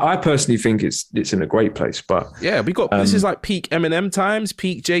minute. I personally think it's in a great place, but yeah, we got this is like peak Eminem times,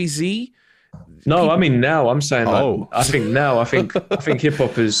 peak Jay-Z. No, I mean now. I'm saying I think now. I think hip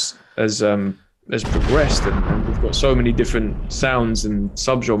hop has progressed and we've got so many different sounds and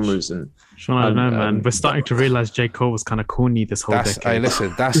subgenres and. Sean, I don't know, man. We're starting to realize J. Cole was kind of corny this whole decade. Hey,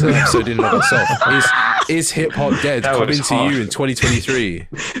 listen, that's an episode in and of itself. Is hip hop dead? Coming to you in 2023.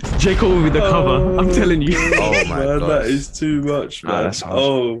 J. Cole will be the cover. I'm telling you. Oh my god, that is too much, man. That's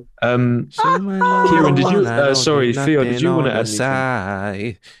hard. Kieran, did you? Sorry, Theo, did you want to add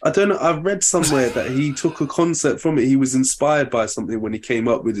anything? I don't know. I've read somewhere that he took a concept from it. He was inspired by something when he came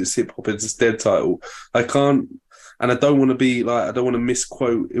up with his hip hop is dead title. I can't. And I don't want to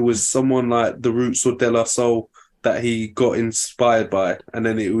misquote. It was someone like The Roots or De La Soul that he got inspired by. And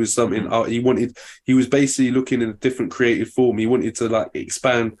then it was something he was basically looking in a different creative form. He wanted to like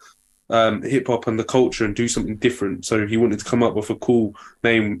expand hip hop and the culture and do something different. So he wanted to come up with a cool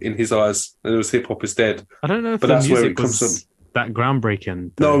name in his eyes. And it was Hip Hop Is Dead. I don't know if but the that's music where it comes was from. That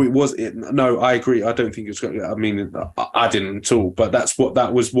groundbreaking. No, it was. No, I agree. I don't think it's. I mean, I didn't at all. But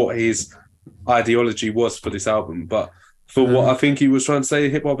that was what his ideology was for this album. But for what I think he was trying to say,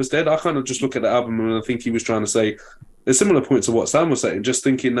 hip hop is dead. I kind of just look at the album and I think he was trying to say a similar point to what Sam was saying. Just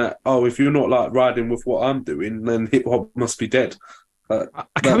thinking that if you're not like riding with what I'm doing, then hip hop must be dead.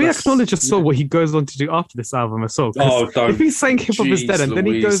 Can we acknowledge as well what he goes on to do after this album as well? Don't. If he's saying hip hop is dead and then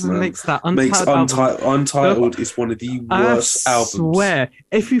he goes and makes that Untitled album. Untitled is one of the worst albums. I swear,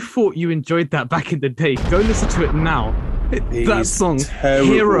 if you thought you enjoyed that back in the day, go listen to it now. That song,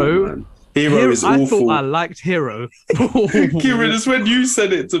 terrible, Hero, man. Hero is I awful. thought I liked Hero. Kieran, it's when you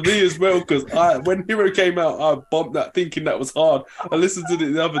said it to me as well, because when Hero came out, I bumped that thinking that was hard. I listened to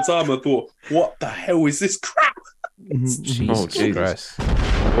it the other time, I thought, what the hell is this crap? Jesus Christ.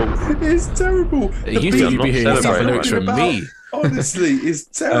 It's terrible. You think you'd be hearing stuff and lyrics from me? Honestly, it's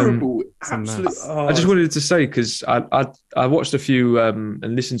terrible. Absolutely. I just wanted to say, because I watched a few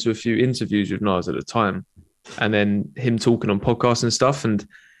and listened to a few interviews with Nas at the time, and then him talking on podcasts and stuff. And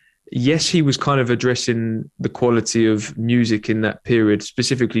yes, he was kind of addressing the quality of music in that period,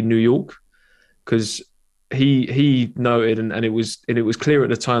 specifically New York, because he noted, and it was clear at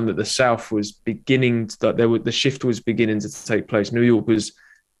the time that the South was beginning the shift was beginning to take place. New York was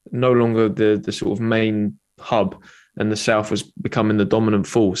no longer the sort of main hub, and the South was becoming the dominant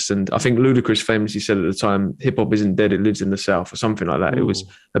force. And I think Ludacris famously said at the time, hip hop isn't dead, it lives in the South, or something like that. Ooh. It was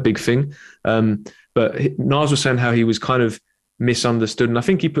a big thing. But Nas was saying how he was kind of misunderstood, and I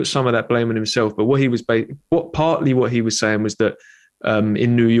think he put some of that blame on himself. But what he was saying was that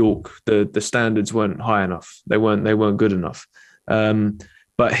in New York, the standards weren't high enough. They weren't good enough. But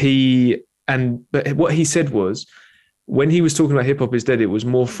what he said was, when he was talking about hip hop is dead, it was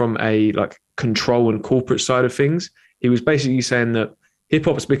more from a like control and corporate side of things. He was basically saying that hip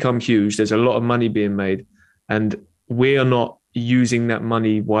hop's become huge. There's a lot of money being made, and we are not using that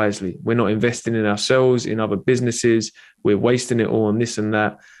money wisely. We're not investing in ourselves, in other businesses. We're wasting it all on this and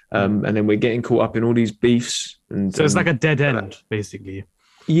that. And then we're getting caught up in all these beefs. And so it's like a dead end, basically.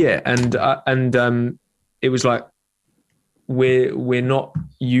 Yeah. And it was like, we're not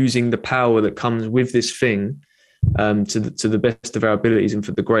using the power that comes with this thing to the best of our abilities and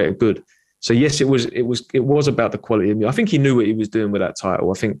for the greater good. So yes, it was about the quality of music. I think he knew what he was doing with that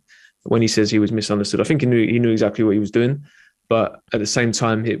title. I think when he says he was misunderstood, I think he knew exactly what he was doing. But at the same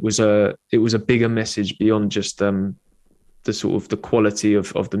time, it was a bigger message beyond just the sort of the quality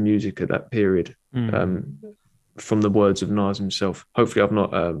of the music at that period, from the words of Nas himself. Hopefully, I've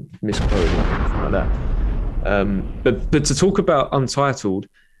not misquoted or anything like that. But to talk about Untitled,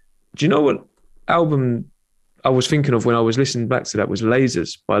 do you know what album I was thinking of when I was listening back to that? Was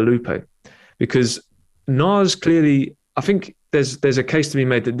Lasers by Lupe, because Nas clearly, I think there's a case to be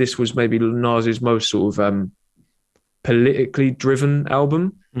made that this was maybe Nas's most sort of politically driven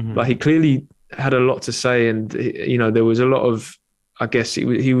album. Mm-hmm. Like he clearly had a lot to say, and there was a lot of, I guess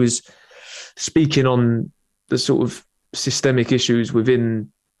he was speaking on the sort of systemic issues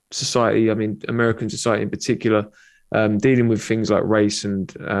within society. I mean, American society in particular, dealing with things like race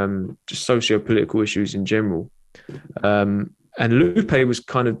and just socio-political issues in general. And Lupe was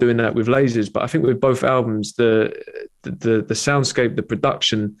kind of doing that with Lasers, but I think with both albums, the soundscape, the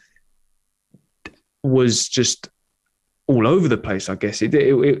production was just all over the place, I guess.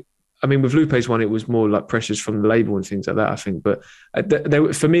 I mean, with Lupe's one, it was more like pressures from the label and things like that, I think. But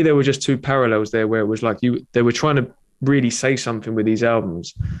for me, there were just two parallels there, where it was like they were trying to really say something with these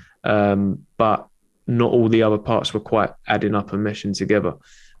albums, but not all the other parts were quite adding up and meshing together.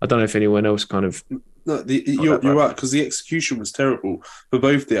 I don't know if anyone else kind of... No, you're right, because the execution was terrible for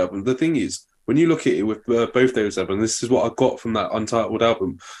both the albums. The thing is, when you look at it with both those albums, this is what I got from that Untitled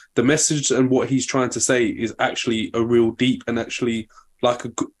album. The message and what he's trying to say is actually a real deep and actually like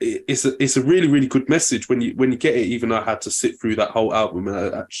it's a really, really good message when you get it. Even I had to sit through that whole album, and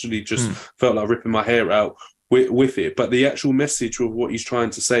I actually just felt like ripping my hair out with it. But the actual message of what he's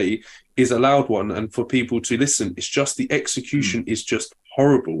trying to say is a loud one, and for people to listen, it's just the execution is just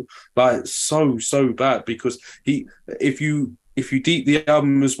horrible, like so bad. Because if you deep the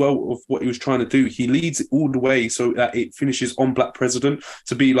album as well of what he was trying to do, he leads it all the way so that it finishes on Black President,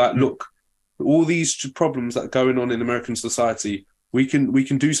 to be like, look, all these problems that are going on in American society, we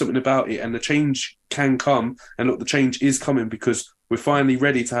can do something about it, and the change can come. And look, the change is coming because we're finally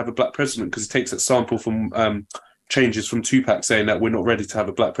ready to have a Black president, because it takes that sample from changes from Tupac saying that we're not ready to have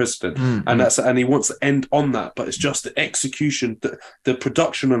a Black president. And he wants to end on that, but it's just the execution, the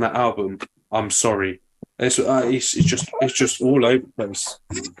production on that album. I'm sorry. It's just all over the place.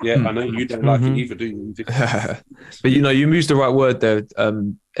 Yeah, I know you don't like it either, do you? But you used the right word there,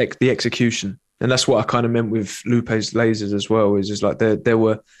 the execution. And that's what I kind of meant with Lupe's Lasers as well, is just like there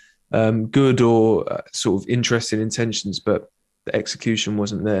were good or sort of interesting intentions, but the execution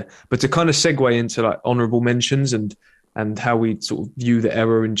wasn't there. But to kind of segue into like honourable mentions and how we sort of view the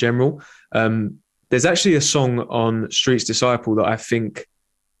era in general, there's actually a song on Street's Disciple that I think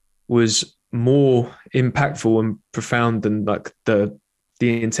was more impactful and profound than like the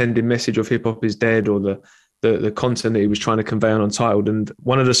intended message of hip hop is dead, or the content that he was trying to convey on Untitled. And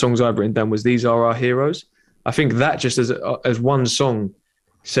one of the songs I've written down was These Are Our Heroes. I think that just as one song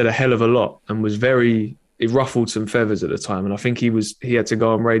said a hell of a lot and was very it ruffled some feathers at the time, and I think he had to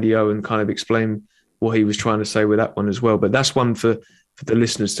go on radio and kind of explain what he was trying to say with that one as well. But that's one for the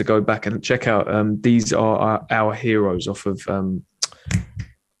listeners to go back and check out. These are our heroes off of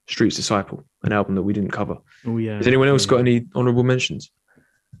Street's Disciple, an album that we didn't cover. Oh yeah. Has anyone else got any honourable mentions?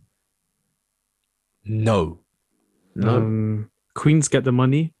 No. Queens Get the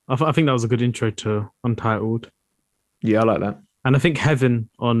Money. I think that was a good intro to Untitled. Yeah, I like that. And I think Heaven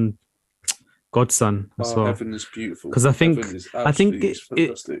on Godson as well. Heaven is beautiful. Because I think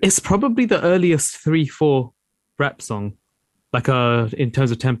it's probably the earliest 3/4 rap song, like in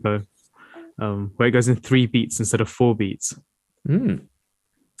terms of tempo, where it goes in 3 beats instead of 4 beats.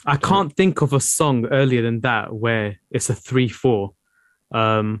 I can't think of a song earlier than that where it's a 3/4.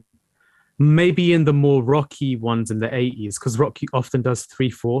 Maybe in the more rocky ones in the 80s, because Rocky often does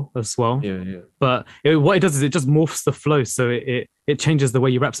 3/4 as well. Yeah. But what it does is it just morphs the flow, so it changes the way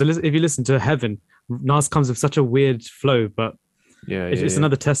you rap. So if you listen to Heaven, Nas comes with such a weird flow, but it's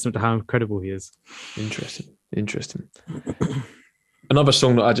another testament to how incredible he is. Interesting. Another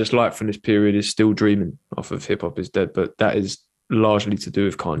song that I just like from this period is Still Dreaming off of Hip Hop Is Dead, but that is largely to do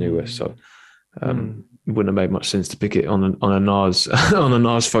with Kanye West. So it wouldn't have made much sense to pick it on a Nas on a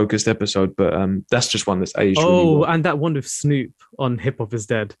Nas focused episode, but that's just one that's aged really well. And that one with Snoop on Hip Hop Is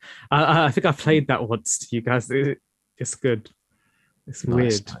Dead. I think I played that once to you guys. It's good. It's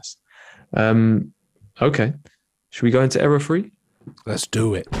weird. Nice. Okay. Should we go into Error Free? Let's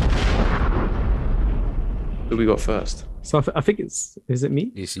do it. Who we got first? So I think is it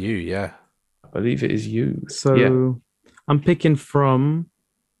me? It's you, yeah. I believe it is you. So yeah. I'm picking from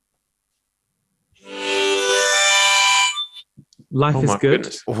Life is Good.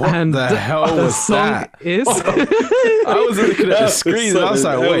 Goodness. What the hell was that? Is I was looking at the screen and I was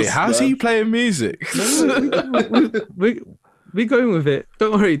like, wait, how's he playing music? We're going with it.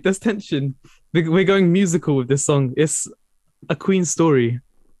 Don't worry, there's tension. We're going musical with this song. It's a Queen story.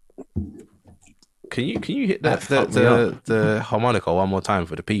 Can you hit the harmonica one more time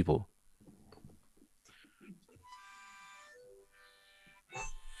for the people?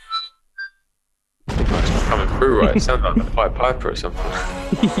 It's coming through, right? It sounds like a Pied Piper or something.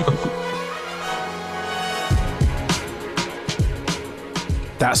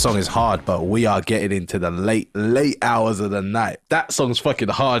 That song is hard, but we are getting into the late hours of the night. That song's fucking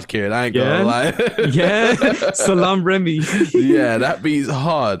hard, Kieran. I ain't gonna lie. Yeah, Salam Remy. Yeah, that beat's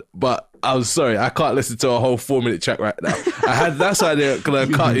hard, but I'm sorry, I can't listen to a whole 4-minute track right now. That's why the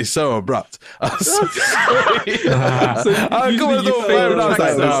cut is so abrupt. I'm so sorry. I was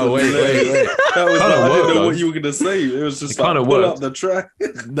like, no, wait. That was I didn't know what you were gonna say. It was just like pull up the track.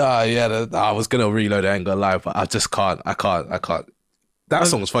 I was gonna reload it, I ain't gonna lie, but I just can't. I can't. That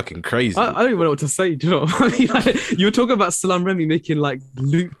song's fucking crazy. I don't even know what to say. Do you know what I mean? Like, you were talking about Salam Remy making like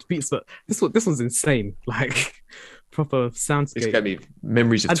looped beats, but this one's insane. Like proper soundscape. It's got me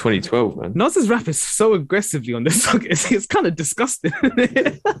memories of 2012, man. Nas's rap is so aggressively on this song. It's kind of disgusting.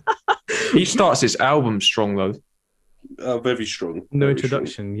 He starts his album strong though. Very strong. No very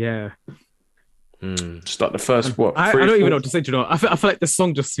introduction. Strong. Yeah. Just like the first I don't even know what to say. Do you know? I feel like the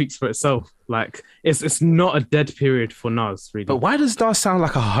song just speaks for itself. Like it's not a dead period for Nas, really. But why does Nas sound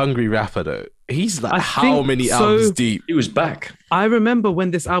like a hungry rapper though? He's like how many albums deep? He was back. I remember when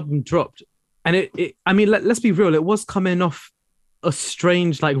this album dropped, and I mean, let's be real. It was coming off a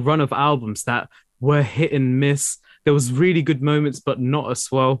strange like run of albums that were hit and miss. There was really good moments, but not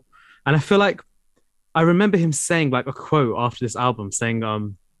as well. And I feel like I remember him saying like a quote after this album, saying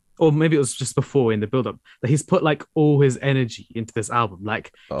or maybe it was just before in the build-up, that he's put like all his energy into this album.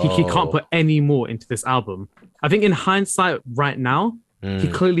 Like he can't put any more into this album. I think in hindsight right now, he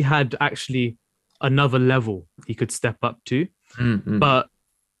clearly had actually another level he could step up to. But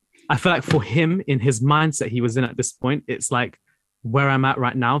I feel like for him, in his mindset he was in at this point, it's like where I'm at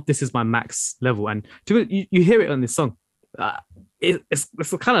right now, this is my max level. And you hear it on this song. It's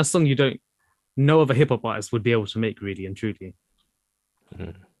the kind of song you don't know of a hip-hop artist would be able to make, really and truly.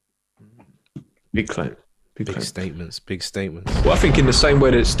 Big claim. Big statements. Well, I think in the same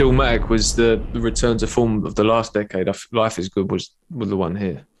way that Stillmatic was the return to form of the last decade, Life is Good was the one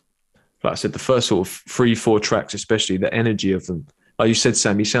here. Like I said, the first sort of 3-4 tracks, especially the energy of them. Like you said,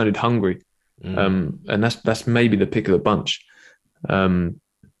 Sam, he sounded hungry. And that's maybe the pick of the bunch.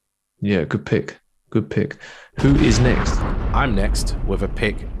 Yeah, good pick. Who is next? I'm next with a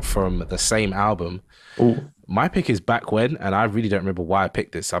pick from the same album. Ooh. My pick is Back When, and I really don't remember why I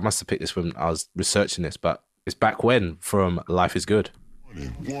picked this. I must have picked this when I was researching this, but it's Back When from Life is Good.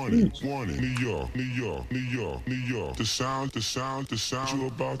 Warning, New York. The sound you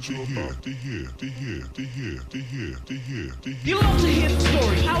about to hear. You love to hear the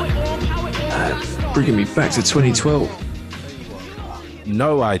story, how it all bringing me back to 2012.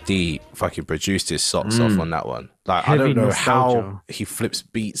 No ID fucking produced his socks off on that one. Like, Heavy I don't know nostalgia. how he flips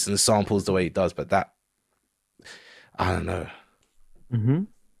beats and samples the way he does, but that, I don't know. Mm-hmm.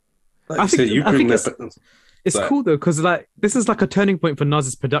 Like I you said, think, you I bring think that. it's Like- cool though, because like this is like a turning point for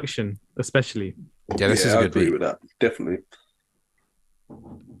Nas's production, especially. Yeah, this is a I good agree beat. with that. Definitely.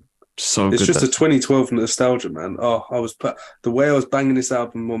 So It's good. just that- a 2012 nostalgia, man. Oh, the way I was banging this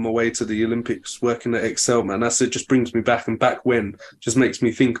album on my way to the Olympics, working at Excel, man. That's it. Just brings me back, and back when just makes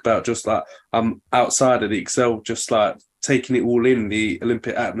me think about just like I'm outside of the Excel, just like taking it all in the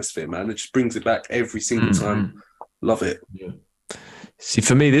Olympic atmosphere, man. It just brings it back every single time. Love it. See,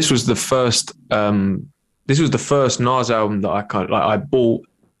 for me, this was the first. This was the first Nas album that I bought,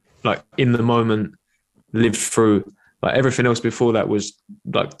 like in the moment, lived through. Like everything else before that was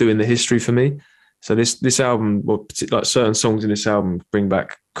like doing the history for me. So this album, or like certain songs in this album, bring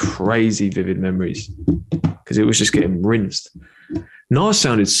back crazy vivid memories because it was just getting rinsed. Nas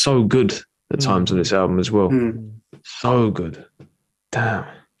sounded so good at times on this album as well. So good. Damn.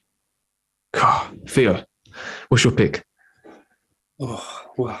 God. Theo, what's your pick? Oh,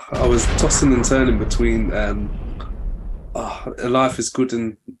 well, I was tossing and turning between Life is Good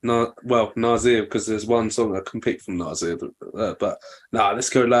and Nasir, because there's one song I can pick from Nasir, but let's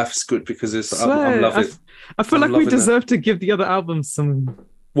go Life is Good because I'm loving it. I feel like we deserve to give the other albums some.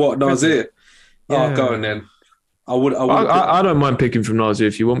 What, Nasir? Yeah. Oh, go on then. I don't mind picking from Nasir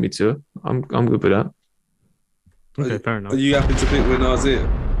if you want me to. I'm good with that. Okay, fair enough. Are you happy to pick with Nasir?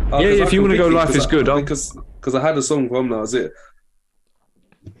 Yeah, if you want to go Life is Good, because I had a song from Nasir.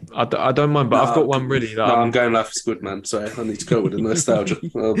 I don't mind, but I've got one ready. I'm going Life is Good, man. Sorry, I need to go with the nostalgia. I'm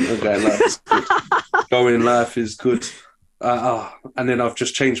going Life is Good. Going Life is Good. And then I've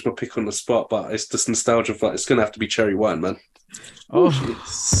just changed my pick on the spot, but it's just nostalgia. It's going to have to be Cherry Wine, man. Oh,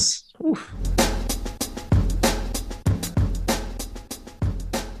 yes.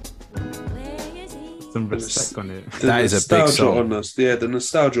 some respect on it. That is a big song. On this, yeah, the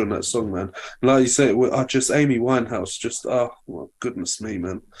nostalgia on that song, man. And like you say, just Amy Winehouse. Just my goodness me,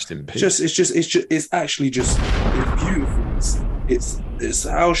 man. It's actually just it's beautiful. It's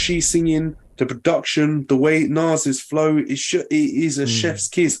how she's singing, the production, the way Nas's flow is a chef's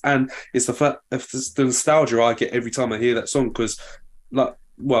kiss, and it's the fact of the nostalgia I get every time I hear that song, because I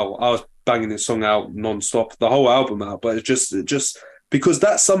was banging this song out non-stop, the whole album out, but it just because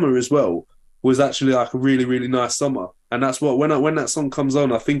that summer as well was actually like a really, really nice summer. And that's what, when that song comes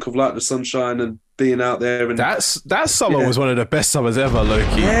on, I think of like the sunshine and being out there. And that summer was one of the best summers ever,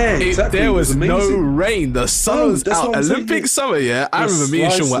 Loki. Yeah, exactly. There was no rain. The sun was out. Olympic summer, yeah. I remember me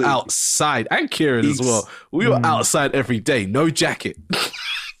and Sean were outside, and Kieran as well. We were outside every day, no jacket.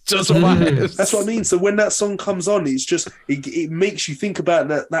 Just vibes. That's what I mean. So when that song comes on, it's just it makes you think about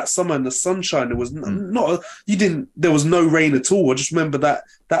that summer and the sunshine. There was there was no rain at all. I just remember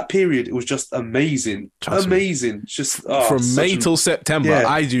that period. It was just amazing. Amazing. Just from May till September. Yeah.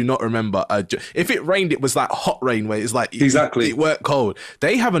 I do not remember. If it rained, it was like hot rain, where it's like exactly it weren't cold.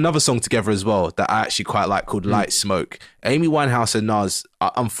 They have another song together as well that I actually quite like called Light Smoke. Amy Winehouse and Nas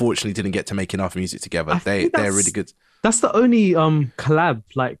unfortunately didn't get to make enough music together. They're really good. That's the only collab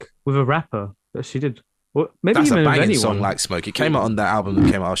like with a rapper that she did. Well, maybe that's even a banging anyone. song, Like Smoke. It came out on that album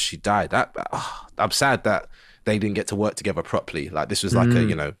that came out after she died. I'm sad that they didn't get to work together properly. Like this was like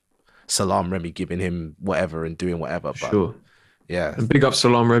a Salam Remy giving him whatever and doing whatever. But, sure. Yeah. And big up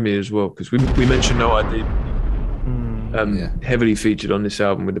Salam Remy as well, because we mentioned No ID. Heavily featured on this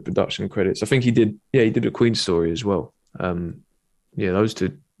album with the production credits. I think he did a Queen Story as well. Those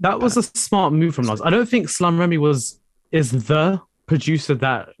two. That was a smart move from Nas. I don't think Salam Remy is the producer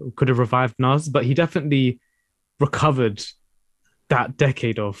that could have revived Nas, but he definitely recovered that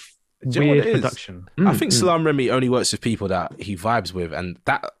decade of weird production. I think Salam Remy only works with people that he vibes with, and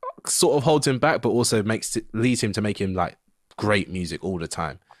that sort of holds him back, but also leads him to make him like great music all the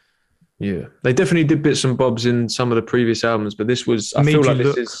time. Yeah, they definitely did bits and bobs in some of the previous albums, but this was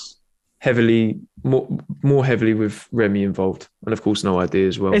this is heavily more heavily with Remy involved, and of course No Idea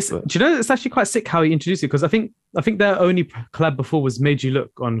as well. Do you know, it's actually quite sick how he introduced it, because I think their only collab before was Made You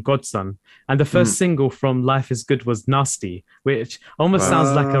Look on Godson, and the first single from Life is Good was Nasty, which almost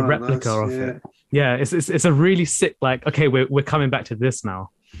sounds like a replica of it. Yeah, it's a really sick, like, okay, we're coming back to this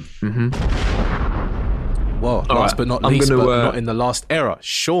now. Well, last but not least, but not in the last era,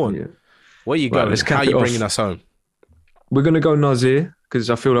 Sean, where you going? How are you bringing us home? We're going to go Nasir, because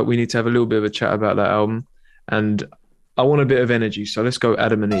I feel like we need to have a little bit of a chat about that album, and I want a bit of energy, so let's go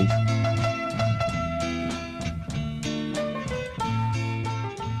Adam and Eve.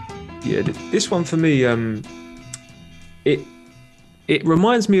 Yeah, this one for me, it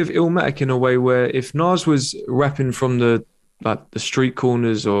reminds me of Illmatic in a way where if Nas was rapping from the street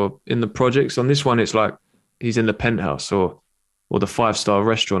corners or in the projects, on this one it's like he's in the penthouse or the 5-star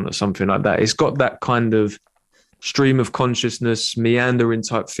restaurant or something like that. It's got that kind of stream of consciousness, meandering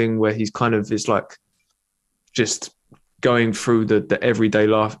type thing where he's kind of is like just going through the everyday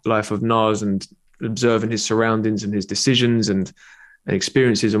life of Nas and observing his surroundings and his decisions and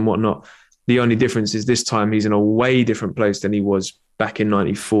experiences and whatnot. The only difference is this time he's in a way different place than he was back in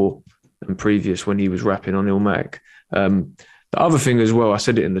 94 and previous when he was rapping on Illmatic. The other thing as well, I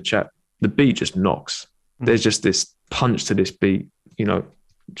said it in the chat, the beat just knocks. There's just this punch to this beat, you know,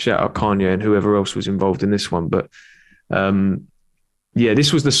 shout out Kanye and whoever else was involved in this one. But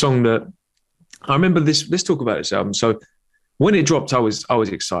this was the song that I remember this. Let's talk about this album. So when it dropped, I was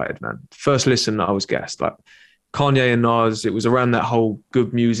excited, man. First listen, I was gassed. Like Kanye and Nas, it was around that whole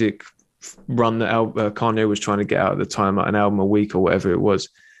good music run that Kanye was trying to get out at the time, like an album a week or whatever it was.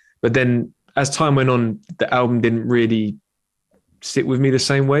 But then as time went on, the album didn't really sit with me the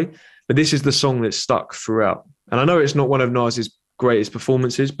same way. But this is the song that stuck throughout. And I know it's not one of Nas's greatest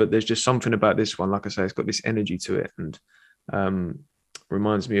performances, but there's just something about this one. Like I say, it's got this energy to it and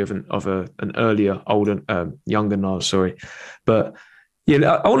reminds me of an earlier, older, younger Nas, sorry. But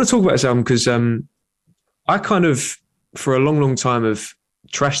yeah, I want to talk about this album because I kind of, for a long, long time, have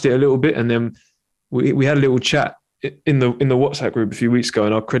trashed it a little bit. And then we had a little chat in the WhatsApp group a few weeks ago,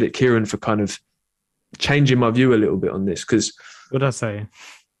 and I'll credit Kieran for kind of changing my view a little bit on this. Because what did I say?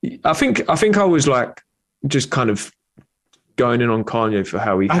 I think I was like just kind of going in on Kanye for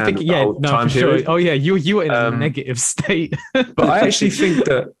how he handled the whole time period. Sure. Oh yeah, you were in a negative state. But I actually think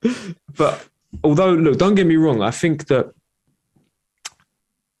that. But although, look, don't get me wrong, I think that.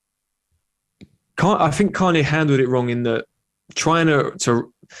 I think Kanye handled it wrong in that trying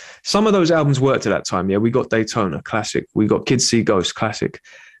to. Some of those albums worked at that time. Yeah, we got Daytona, classic. We got Kids See Ghosts, classic.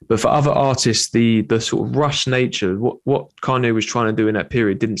 But for other artists, the sort of rush nature, what Kanye was trying to do in that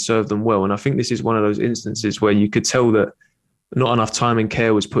period didn't serve them well. And I think this is one of those instances where you could tell that not enough time and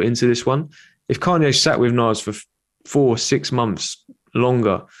care was put into this one. If Kanye sat with Nas for 4 or 6 months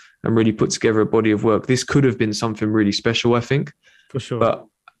longer and really put together a body of work, this could have been something really special, I think. For sure. But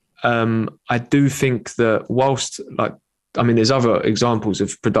I do think that whilst, like, I mean, there's other examples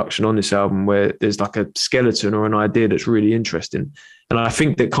of production on this album where there's like a skeleton or an idea that's really interesting. And I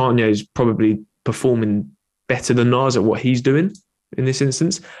think that Kanye is probably performing better than Nas at what he's doing in this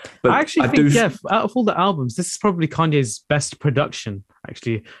instance. But I actually think, out of all the albums, this is probably Kanye's best production,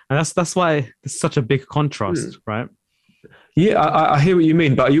 actually. And that's why there's such a big contrast, right? Yeah, I hear what you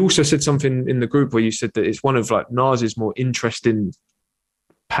mean. But you also said something in the group where you said that it's one of like Nas's more interesting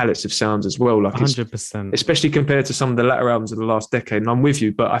palettes of sounds as well, like 100%, especially compared to some of the latter albums of the last decade. And I'm with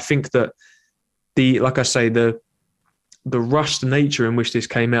you, but I think that like I say, the rushed nature in which this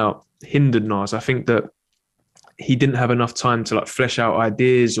came out hindered Nas. I think that he didn't have enough time to like flesh out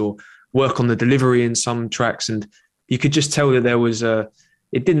ideas or work on the delivery in some tracks, and you could just tell that there was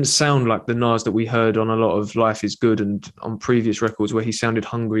it didn't sound like the Nas that we heard on a lot of Life Is Good and on previous records where he sounded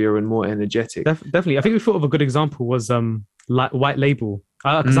hungrier and more energetic. Definitely. I think we thought of a good example was White Label.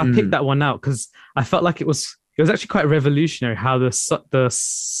 Because I picked that one out because I felt like it was actually quite revolutionary how the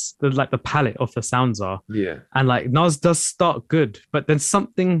palette of the sounds are. Yeah. And like Nas does start good, but then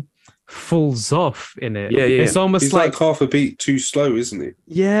something falls off in it. Yeah. It's almost he's like half a beat too slow, isn't he?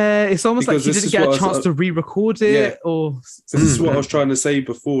 Yeah, it's almost because like he didn't get a chance to re-record it. Yeah. Or this is what I was trying to say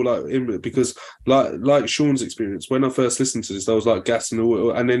before, because like Sean's experience, when I first listened to this, I was like gassing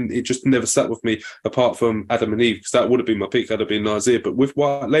all, and then it just never sat with me apart from Adam and Eve, because that would have been my pick, I'd have been Nasir. But with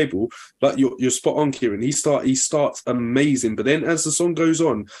White Label, like you're spot on, Kieran. He starts amazing, but then as the song goes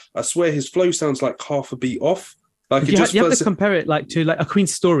on, I swear his flow sounds like half a beat off. Like you have to compare it like to like a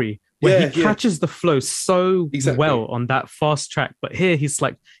Queen's Story, where he catches the flow so well on that fast track, but here he's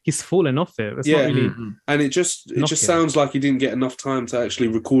falling off it. It's not really, and it just sounds like he didn't get enough time to actually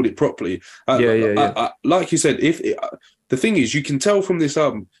record it properly. Like you said, the thing is, you can tell from this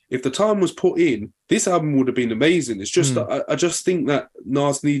album, if the time was put in, this album would have been amazing. It's just I just think that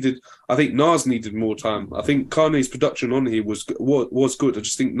Nas needed more time. I think Kanye's production on here was good. I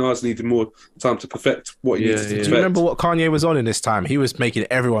just think Nas needed more time to perfect what he needed to perfect. Do you remember what Kanye was on in this time? He was making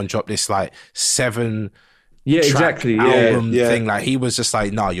everyone drop this like 7 album thing. Like he was just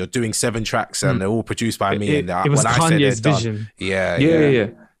like, no, you're doing 7 tracks and they're all produced by me. It was Kanye's vision. Yeah.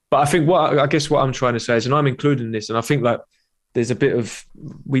 But I think what I'm trying to say is, and I'm including this, and I think like there's a bit of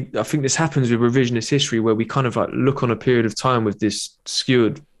I think this happens with revisionist history where we kind of like look on a period of time with this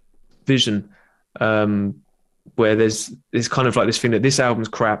skewed vision, where there's kind of like this thing that this album's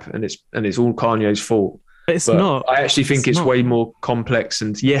crap and it's all Kanye's fault. But it's not. I actually think it's way more complex.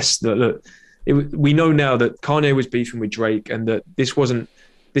 And yes, look, we know now that Kanye was beefing with Drake, and that this was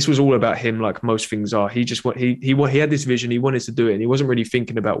all about him, like most things are. He just he had this vision, he wanted to do it, and he wasn't really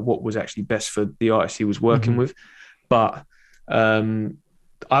thinking about what was actually best for the artist he was working with. But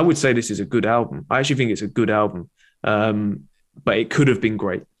I would say this is a good album. I actually think it's a good album, but it could have been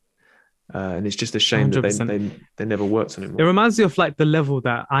great. And it's just a shame 100%. That they never worked on it more. It reminds me of like the level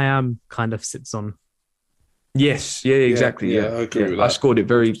that I Am kind of sits on. Yes, yeah, exactly. Yeah, I agree with that. I scored it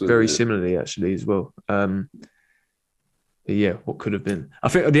very, Absolutely, very similarly actually as well. Yeah, what could have been. I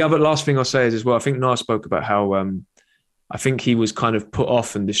think the last thing I'll say is as well, I think Nas spoke about how I think he was kind of put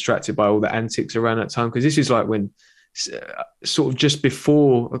off and distracted by all the antics around that time, because this is like when sort of just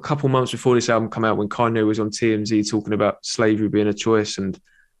before, a couple months before this album came out, when Kanye was on TMZ talking about slavery being a choice and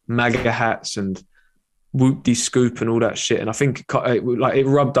MAGA hats and whoop-de-scoop and all that shit. And I think it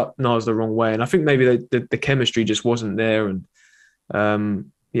rubbed up Nas the wrong way. And I think maybe the chemistry just wasn't there. And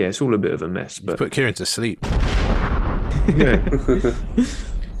yeah, it's all a bit of a mess. But put Kieran to sleep. Yeah.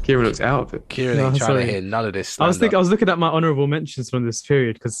 Kieran looks out of it. Kieran ain't trying to hear none of this. I was looking at my honourable mentions from this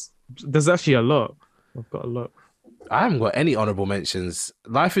period, because there's actually a lot. I've got a lot. I haven't got any honourable mentions.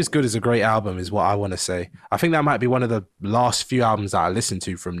 Life is Good is a great album, is what I want to say. I think that might be one of the last few albums that I listened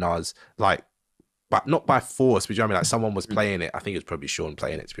to from Nas, like, but not by force, but you know what I mean? Like, someone was playing it. I think it was probably Sean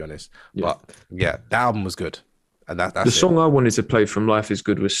playing it, to be honest. Yeah. But yeah, the album was good. And that's the song I wanted to play from Life is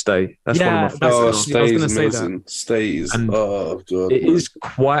Good was Stay. That's one of my favorites. Stay is amazing. Stay is, oh God. It is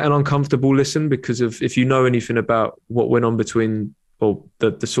quite an uncomfortable listen, because of, if you know anything about what went on between, or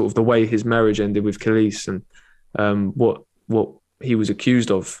the sort of the way his marriage ended with Khalees, and what he was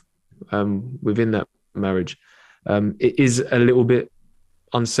accused of within that marriage, it is a little bit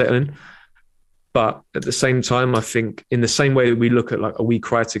unsettling. But at the same time, I think in the same way that we look at like A We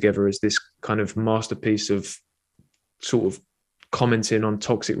Cry Together as this kind of masterpiece of sort of commenting on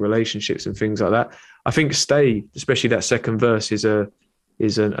toxic relationships and things like that, I think Stay, especially that second verse, is an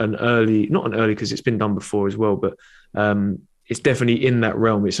early, not an early because it's been done before as well, but it's definitely in that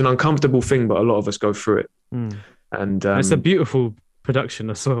realm. It's an uncomfortable thing, but a lot of us go through it. And it's a beautiful production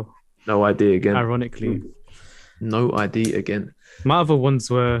as well. No ID again. Ironically. No ID again. My other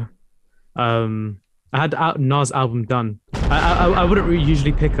ones were, I had Nas album done. I wouldn't really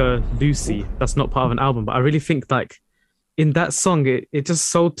usually pick a Lucy. That's not part of an album, but I really think like in that song, it just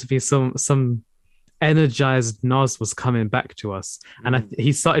sold to me some energized Nas was coming back to us. And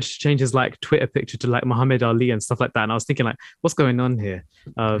he started to change his like Twitter picture to like Muhammad Ali and stuff like that. And I was thinking like, what's going on here?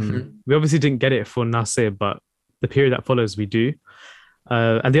 We obviously didn't get it for Nasir, but the period that follows, we do.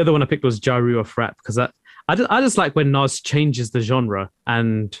 And the other one I picked was Ja Rule of Rap, because I just like when Nas changes the genre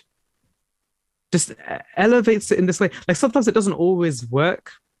and just elevates it in this way. Like sometimes it doesn't always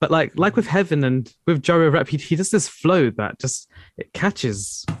work, but like with Heaven and with Ja Rule of Rap, he does this flow that just, it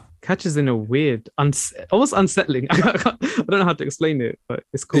catches in a weird, almost unsettling. I don't know how to explain it, but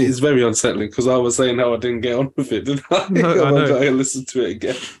it's cool. It is very unsettling, because I was saying how I didn't get on with it, didn't I? No, I know. I gotta listen to it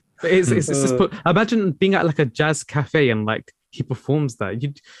again. But it's just imagine being at like a jazz cafe and like he performs that.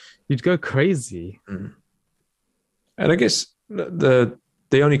 You'd go crazy. And I guess the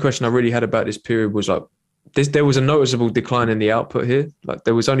only question I really had about this period was like, there was a noticeable decline in the output here. Like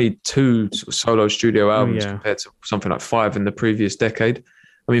there was only 2 sort of solo studio albums compared to something like 5 in the previous decade.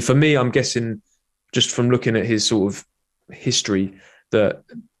 I mean, for me, I'm guessing just from looking at his sort of history that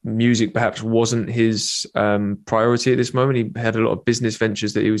music perhaps wasn't his priority at this moment. He had a lot of business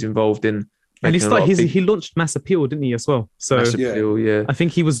ventures that he was involved in. And he launched Mass Appeal, didn't he, as well? So Mass Appeal, yeah. I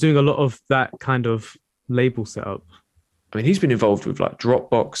think he was doing a lot of that kind of label setup. I mean, he's been involved with like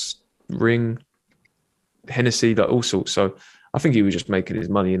Dropbox, Ring, Hennessy, like all sorts. So I think he was just making his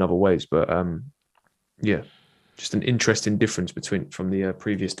money in other ways. But yeah, just an interesting difference from the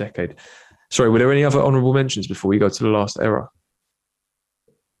previous decade. Sorry, were there any other honourable mentions before we go to the last era?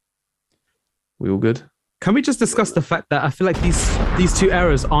 We all good? Can we just discuss the fact that I feel like these 2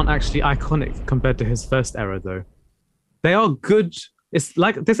 eras aren't actually iconic compared to his first era, though? They are good. It's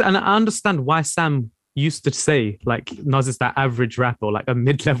like this, and I understand why Sam used to say like Nas is that average rapper, like a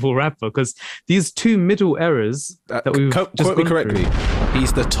mid-level rapper, because these 2 middle eras that we've just quote me gone correctly. through.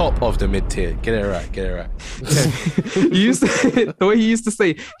 He's the top of the mid-tier. Get it right. The way he used to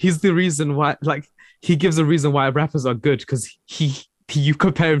say, he's the reason why, like he gives a reason why rappers are good, because you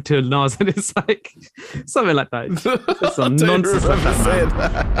compare him to Nas and it's like something like that. It's some nonsense like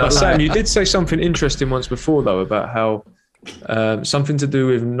that. Sam, you did say something interesting once before though about how something to do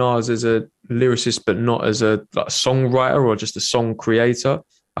with Nas as a lyricist but not as a like songwriter or just a song creator.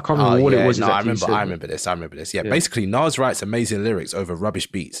 I can't remember what it was. No, exactly I remember this. Yeah, basically, Nas writes amazing lyrics over rubbish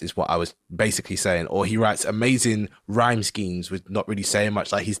beats, is what I was basically saying. Or he writes amazing rhyme schemes with not really saying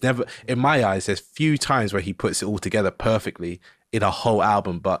much. Like, he's never, in my eyes, there's few times where he puts it all together perfectly in a whole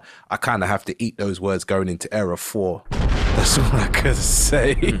album. But I kind of have to eat those words going into Era 4. That's all I could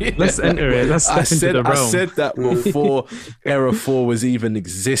say. Let's enter it. Let's step into the realm. I said that before Era 4 was even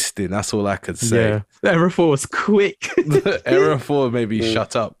existing. That's all I could say. Yeah, Era 4 was quick. Era 4 made me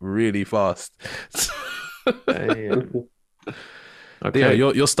shut up really fast. Okay. Yeah,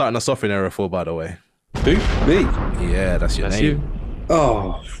 you're starting us off in Era 4, by the way. Who? Me? Yeah, that's your name. You.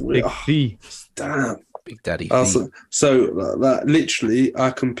 Oh, Big D. Damn. Big Daddy. So literally, I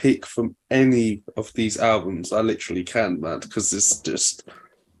can pick from any of these albums. I literally can, man, because it's just.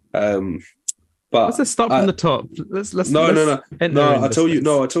 But let's start from the top. Let's no. I tell you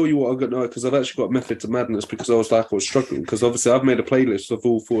what I got now, because I've actually got Method to Madness, because I was struggling, because obviously I've made a playlist of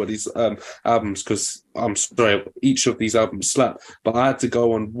all 4 of these albums, because I'm sorry, each of these albums slap, but I had to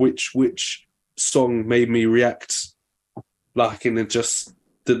go on which song made me react like in just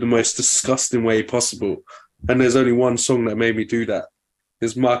the most disgusting way possible, and there's only one song that made me do that.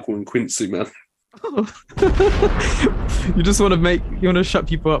 It's Michael and Quincy, man. You just want to shut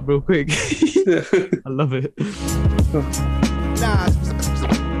people up real quick. I love it.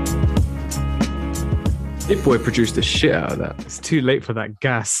 Hit Boy produced the shit out of that. It's too late for that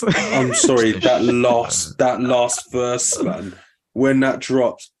gas. I'm sorry, that last verse, man, when that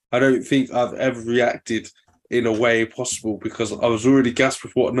dropped, I don't think I've ever reacted in a way possible, because I was already gasped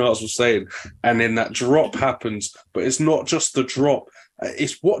with what Nas was saying, and then that drop happens. But it's not just the drop,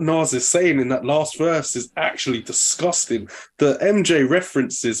 it's what Nas is saying in that last verse is actually disgusting. The MJ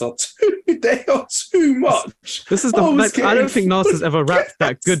references are too much. This is I don't think Nas has ever rapped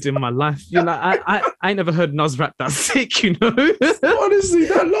that good in my life. You know, I ain't never heard Nas rap that sick, you know. Honestly,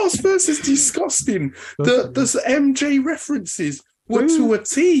 that last verse is disgusting. The MJ references were to a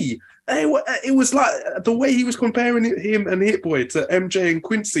T. It was like the way he was comparing him and Hit Boy to MJ and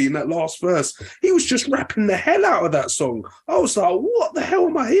Quincy in that last verse. He was just rapping the hell out of that song. I was like, what the hell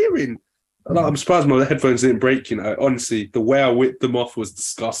am I hearing? Like, I'm surprised my headphones didn't break, you know. Honestly, the way I whipped them off was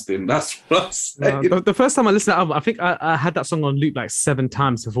disgusting. That's what I'm saying. The first time I listened to the album, I think I had that song on loop like 7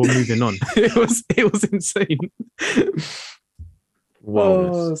 times before moving on. It was insane.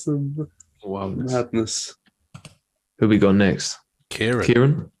 Wildness. Madness. Who we got next?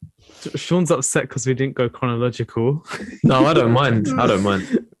 Kieran? Sean's upset because we didn't go chronological. No, I don't mind.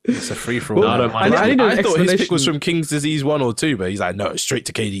 It's a free for all. I don't mind. I thought his pick was from King's Disease 1 or 2, but he's like, no, straight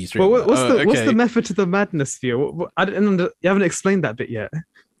to KD's. Well, what's the method to the madness for you? You haven't explained that bit yet.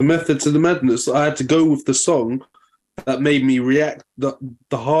 The method to the madness, I had to go with the song that made me react the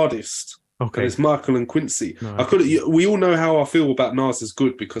hardest. Okay, and it's Michael and Quincy. No, we all know how I feel about Nas is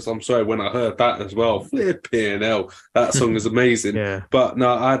Good, because I'm sorry, when I heard that as well, flipping hell, that song is amazing. Yeah. But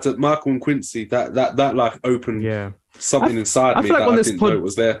no, I had to, Michael and Quincy, that like opened something inside me that I didn't know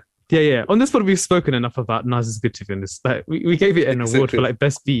was there. Yeah. On this pod, we've spoken enough about Nas is Good, to be honest. Like, we gave it an award for like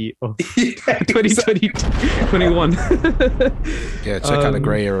best beat of 2021. Yeah, check out the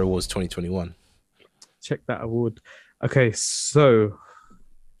Grey Era Awards 2021. Check that award. Okay, so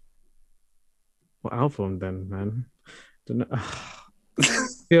what album then, man? Don't know.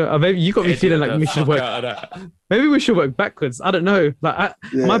 Yeah, maybe you got me feeling like we should work. Maybe we should work backwards. I don't know. Like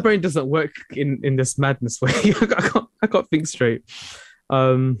my brain doesn't work in this madness way. I can't think straight.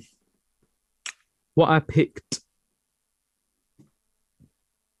 What I picked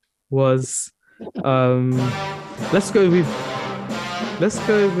was let's go with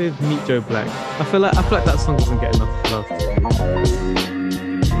Meet Joe Black. I feel like that song doesn't get enough love.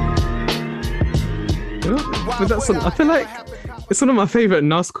 You know, with that song, I feel like it's one of my favorite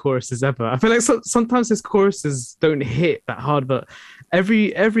Nas choruses ever. I feel like sometimes his choruses don't hit that hard, but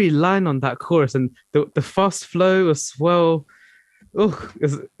every line on that chorus and the fast flow as well,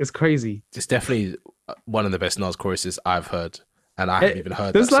 it's crazy. It's definitely one of the best Nas choruses I've heard, and I haven't even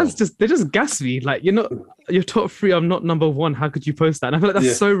heard those that lines. song. They just gas me. Like, you're top 3. I'm not number 1. How could you post that? And I feel like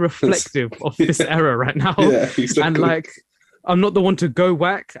that's so reflective of this era right now. Yeah, exactly. And like, I'm not the one to go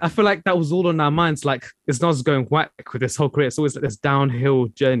whack. I feel like that was all on our minds. Like, it's Nas going whack with this whole career. It's always like this downhill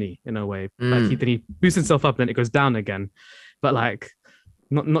journey in a way. Like he boosts himself up and then it goes down again. But like,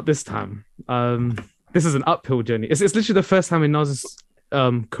 not this time. This is an uphill journey. It's literally the first time in Nas's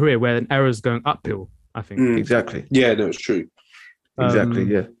career where an era is going uphill, I think. Exactly. Yeah, no, it's true. Exactly,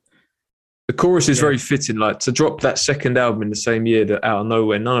 yeah. The chorus is very fitting. Like, to drop that second album in the same year that out of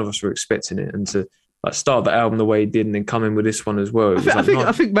nowhere, none of us were expecting it, and to like start the album the way he did and then come in with this one as well.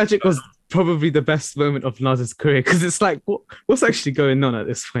 I think Magic was probably the best moment of Nas's career because it's like, what's actually going on at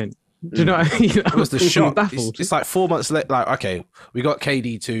this point? Do you know what I mean? It was the shock. Baffled. It's like 4 months later. Like, okay, we got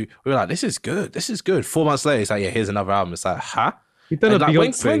KD2. We were like, this is good. 4 months later, it's like, yeah, here's another album. It's like, huh? You've done and a like,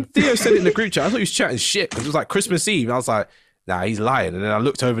 Beyonce. when Theo said it in the group chat, I thought he was chatting shit because it was like Christmas Eve. And I was like, nah, he's lying. And then I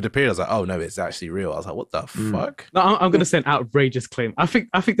looked over the period. I was like, oh no, it's actually real. I was like, what the fuck? No, I'm going to say an outrageous claim. I think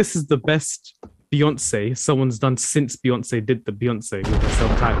this is the best Beyonce someone's done since Beyonce did the Beyonce with her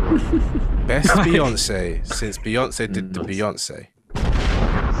self-titled. Best Beyonce since Beyonce did the Beyonce.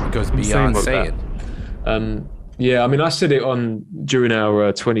 Because Beyonce. Yeah, I mean, I said it during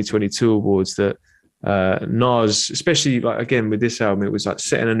our 2022 awards that Nas, especially like again with this album, it was like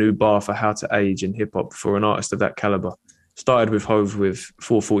setting a new bar for how to age in hip hop for an artist of that caliber. Started with Hove with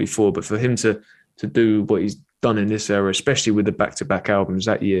 444, but for him to do what he's done in this era, especially with the back-to-back albums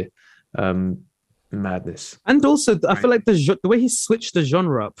that year, madness. And also, I feel like the way he switched the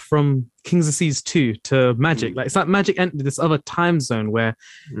genre up from Kings of Seas 2 to Magic, like it's like Magic entered this other time zone where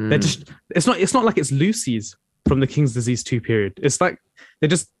they're just it's not like it's Lucy's from the King's Disease 2 period. It's like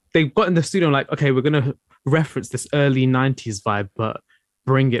they got in the studio and like, okay, we're gonna reference this early 90s vibe, but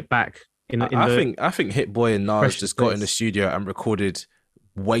bring it back. I think Hit Boy and Nas just got in the studio and recorded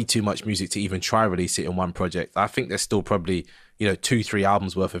way too much music to even try release it in one project. I think there's still probably 2-3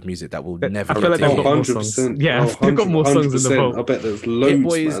 albums worth of music that will never. I feel like they've got more songs. Yeah, they've got more songs in the vault. I bet there's loads. Hit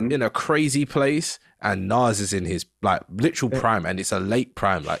Boy is man. in a crazy place, and Nas is in his like literal prime, and it's a late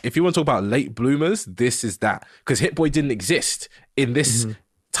prime. Like if you want to talk about late bloomers, this is that because Hit Boy didn't exist in this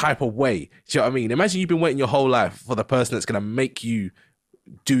type of way. Do you know what I mean? Imagine you've been waiting your whole life for the person that's going to make you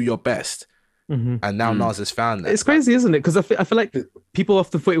do your best. And now Nas has found that. It's crazy, isn't it? Because I feel like people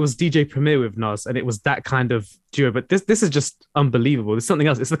often thought it was DJ Premier with Nas and it was that kind of duo, but this is just unbelievable. There's something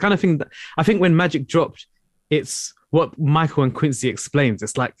else. It's the kind of thing that I think when Magic dropped, it's what Michael and Quincy explains.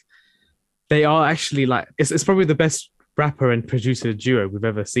 It's like they are actually like it's probably the best rapper and producer duo we've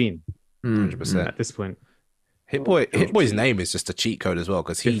ever seen. 100% at this point. Hit Boy's name is just a cheat code as well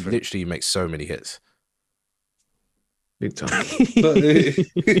because he literally makes so many hits. Big time.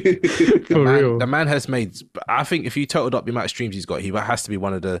 The man has made. I think if you totaled up the amount of streams he's got, he has to be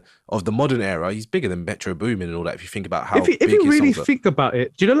one of the modern era. He's bigger than Metro Boomin and all that. If you think about how if you really think about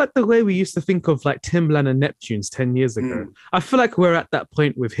it, do you know like the way we used to think of like Timbaland and Neptunes 10 years ago? I feel like we're at that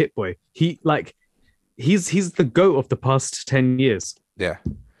point with Hit Boy. He's the GOAT of the past 10 years. Yeah,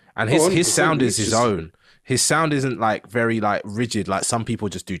 and his sound is his own. His sound isn't like very like rigid. Like some people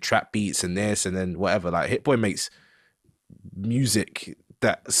just do trap beats and this and then whatever. Like Hit Boy makes music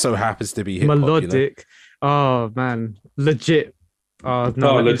that so happens to be hip-hop, melodic. Oh man, legit. Oh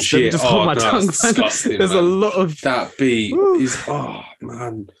no, legit. Just hold my tongue. There's a lot of that beat. Is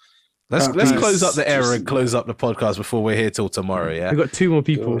man. Let's close up the era and close up the podcast before we're here till tomorrow. Yeah, we got 2 more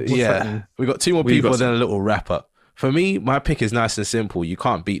people. We got 2 more people, then a little wrap up. For me, my pick is nice and simple. You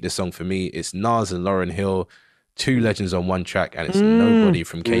can't beat this song for me. It's Nas and Lauryn Hill, 2 legends on one track, and it's Nobody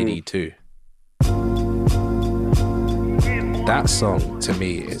from KD2. That song to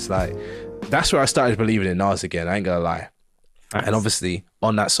me is like that's where I started believing in Nas again. I ain't gonna lie. And obviously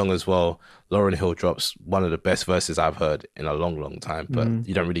on that song as well, Lauryn Hill drops one of the best verses I've heard in a long time, but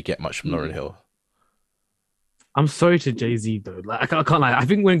you don't really get much from Lauryn Hill. I'm sorry to Jay-Z though. Like I can't lie. I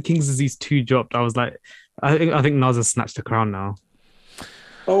think when King's Disease 2 dropped, I was like, I think Nas has snatched the crown now.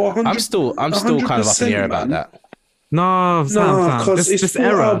 Oh, I'm still kind of up in the air about that. No, because it's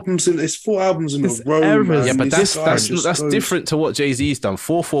 4 albums in a row. Man. Yeah, but that's different to what Jay-Z's done.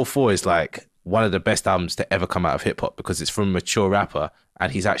 444 is like one of the best albums to ever come out of hip hop because it's from a mature rapper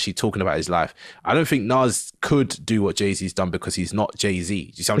and he's actually talking about his life. I don't think Nas could do what Jay-Z's done because he's not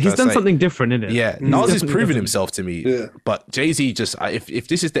Jay-Z. He's done something different, isn't it? Yeah, Nas is proving himself to me. Yeah. But Jay-Z just if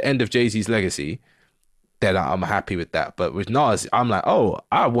this is the end of Jay-Z's legacy, then I'm happy with that. But with Nas, I'm like, oh,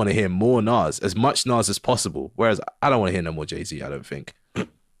 I want to hear more Nas, as much Nas as possible. Whereas I don't want to hear no more Jay-Z, I don't think.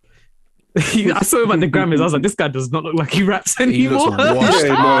 I saw him at the Grammys. I was like, this guy does not look like he raps anymore. He looks washed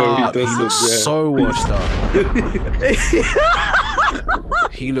up. He looks so washed up.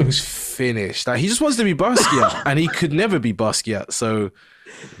 He looks finished. Like, he just wants to be Basquiat, and he could never be Basquiat. So,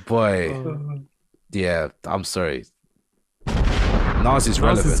 boy, yeah, I'm sorry. Nas is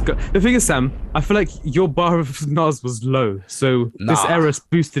relevant. The thing is, Sam, I feel like your bar of Nas was low, so this era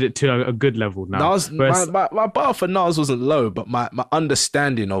boosted it to a good level now. Nas, my bar for Nas wasn't low, but my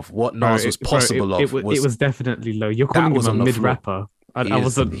understanding of what Nas was possible it was definitely low. You're calling him a mid rapper. I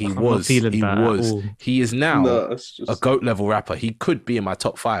wasn't feeling that at all. He is now a GOAT level rapper. He could be in my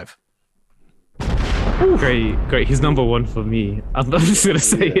top 5. Great. He's number 1 for me. I'm just gonna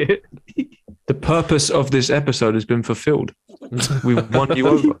say it. The purpose of this episode has been fulfilled. We won you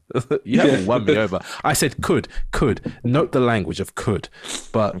over. You haven't won me over. I said could. Note the language of could.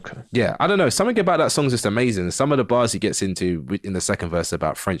 But yeah, I don't know. Something about that song's just amazing. Some of the bars he gets into in the second verse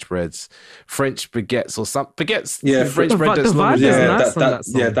about French breads, French baguettes or some baguettes. Yeah, French bread. The vibe is nice on that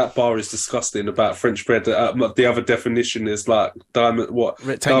song. that bar is disgusting about French bread. The other definition is like diamond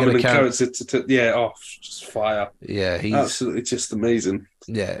and carrots. Just fire. Yeah, he's absolutely just amazing.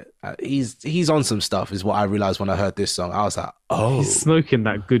 Yeah, he's on some stuff. Is what I realized when I heard this song. I was like, oh, he's smoking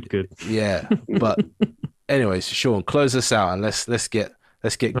that good. Yeah, but anyways, Sean, close us out and let's get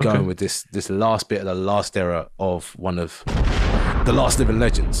going with this last bit of the last era of one of the last living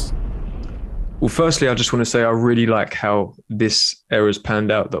legends. Well, firstly, I just want to say I really like how this era's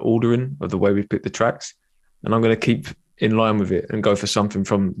panned out, the ordering of the way we picked the tracks, and I'm going to keep in line with it and go for something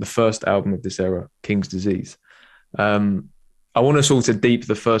from the first album of this era, King's Disease. I want us all to deep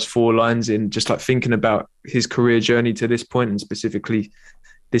the first 4 lines in just like thinking about his career journey to this point and specifically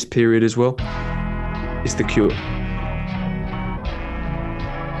this period as well. It's The Cure.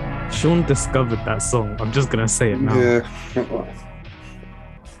 Sean discovered that song. I'm just going to say it now. Yeah.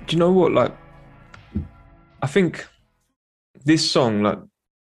 Do you know what? Like, I think this song, like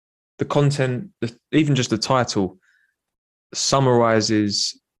the content, even just the title,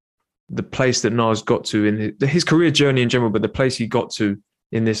 summarizes the place that Nas got to in his career journey in general, but the place he got to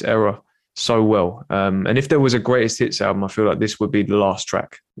in this era so well. And if there was a greatest hits album, I feel like this would be the last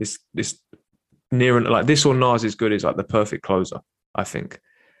track. This near and like this or Nas is Good is like the perfect closer, I think.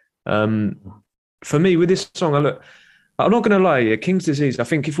 For me, with this song, I'm not going to lie, yeah, King's Disease, I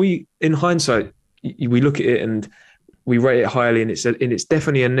think if we, in hindsight, we look at it and we rate it highly and it's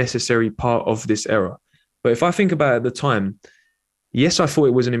definitely a necessary part of this era. But if I think about it at the time, yes, I thought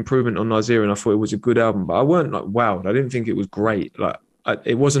it was an improvement on Nasir and I thought it was a good album, but I weren't like wowed. I didn't think it was great. Like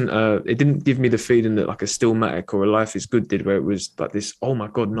it wasn't. It didn't give me the feeling that like a Stillmatic or a Life Is Good did, where it was like this. Oh my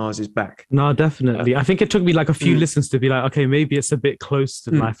God, Nas is back. No, definitely. I think it took me like a few listens to be like, okay, maybe it's a bit close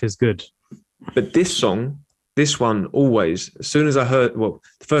to Life Is Good. But this song, this one, always. As soon as I heard, the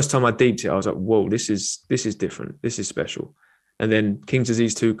first time I deeped it, I was like, whoa, this is different. This is special. And then King's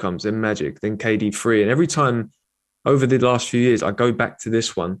Disease 2 comes, then Magic, then KD 3, and every time over the last few years, I go back to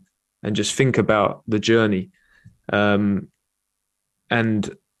this one and just think about the journey. And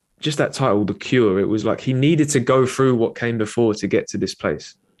just that title, The Cure, it was like he needed to go through what came before to get to this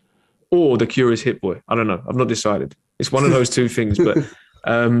place. Or The Cure is Hit Boy. I don't know. I've not decided. It's one of those two things, but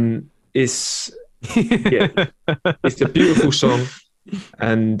it's a beautiful song.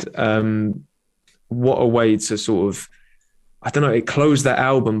 And what a way to sort of, I don't know, it closed that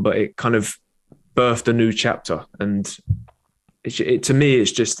album, but it kind of birthed a new chapter. And to me,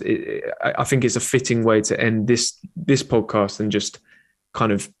 it's just, I think it's a fitting way to end this podcast and just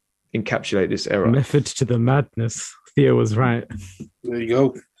kind of encapsulate this era. Method to the madness. Theo was right. There you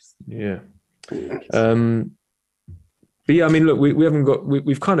go. Yeah. But yeah, I mean, look,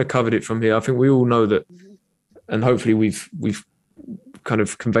 we've kind of covered it from here. I think we all know that, and hopefully we've kind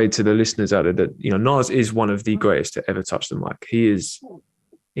of conveyed to the listeners out there that, you know, Nas is one of the greatest to ever touch the mic. He is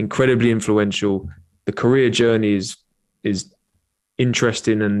incredibly influential. The career journey is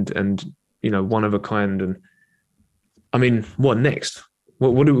interesting and you know, one of a kind. And I mean, what next?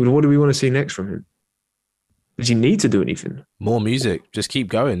 What do we want to see next from him? Does he need to do anything? More music. Just keep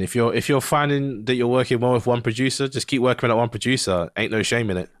going. If you're finding that you're working well with one producer, just keep working with that one producer. Ain't no shame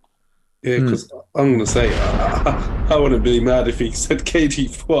in it. Yeah, because I'm gonna say I wouldn't be mad if he said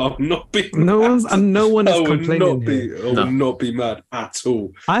KD4. I'm not being no one is complaining. I would not be mad at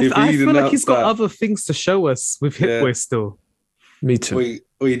all. I feel like he's got other things to show us with Hit Boy still. Me too.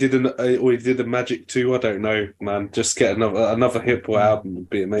 Or he did a Magic 2. I don't know, man. Just get another Hit Boy album would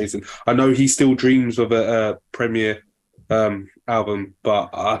be amazing. I know he still dreams of a premiere album, but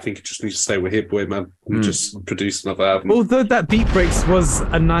I think it just needs to stay with Hit Boy, man, and just produce another album. Although that Beat Breaks was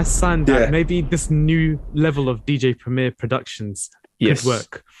a nice sign that maybe this new level of DJ Premier Productions could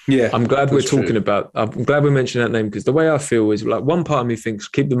work. Yeah, I'm glad we're talking about. I'm glad we mentioned that name, because the way I feel is like one part of me thinks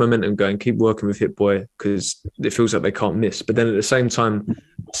keep the momentum going, keep working with Hit Boy, because it feels like they can't miss. But then at the same time,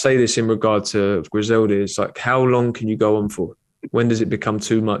 say this in regard to Griselda, it's like, how long can you go on for? When does it become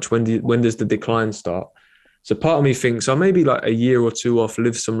too much? When does the decline start? So part of me thinks, maybe like a year or two off,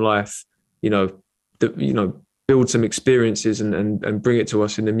 live some life, build some experiences and bring it to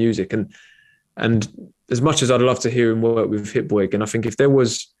us in the music. And as much as I'd love to hear him work with Hit Boy again, I think if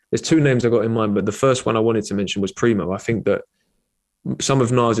there's two names I got in mind, but the first one I wanted to mention was Primo. I think that some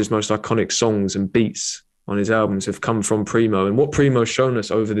of Nas's most iconic songs and beats on his albums have come from Primo. And what Primo's shown us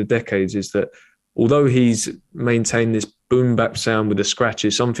over the decades is that although he's maintained this boom bap sound with the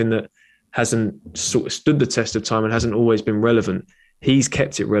scratches, something that hasn't sort of stood the test of time and hasn't always been relevant, he's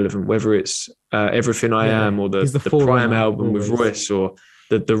kept it relevant, whether it's Everything I Am or the Prime album with Royce or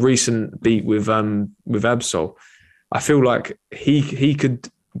the recent beat with Absol. I feel like he could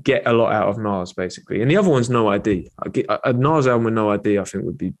get a lot out of Nas, basically. And the other one's No ID. A Nas album with No ID, I think,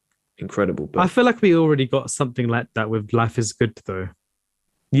 would be incredible. But I feel like we already got something like that with Life is Good, though.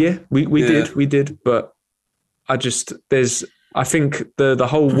 Yeah, we did. But I think the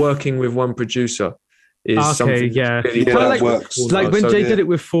whole working with one producer is something really works. Like when Jay did it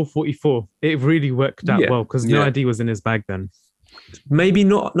with 444, it really worked out well because No ID was in his bag then. Maybe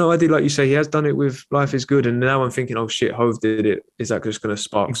not No ID, like you say. He has done it with Life is Good, and now I'm thinking, oh shit, Hove did it. Is that just going to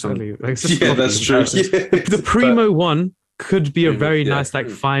spark something? That's true. Yeah. The Primo one could be a very nice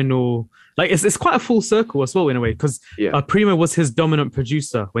final. Like it's quite a full circle as well in a way because Primo was his dominant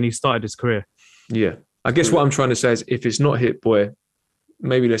producer when he started his career. Yeah, I guess what I'm trying to say is if it's not Hit Boy,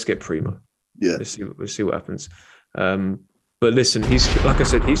 maybe let's get Primo. Yeah, let's see what happens. But listen, he's like I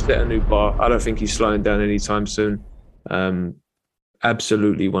said, he's set a new bar. I don't think he's slowing down anytime soon.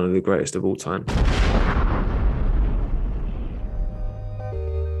 Absolutely one of the greatest of all time.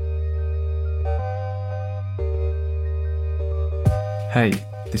 Hey,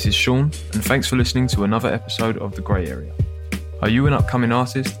 this is Sean, and thanks for listening to another episode of The Grey Area. Are you an upcoming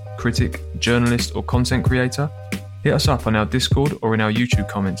artist, critic, journalist, or content creator? Hit us up on our Discord or in our YouTube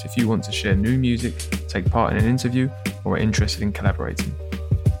comments if you want to share new music, take part in an interview, or are interested in collaborating.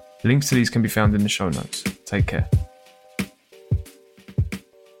 Links to these can be found in the show notes. Take care.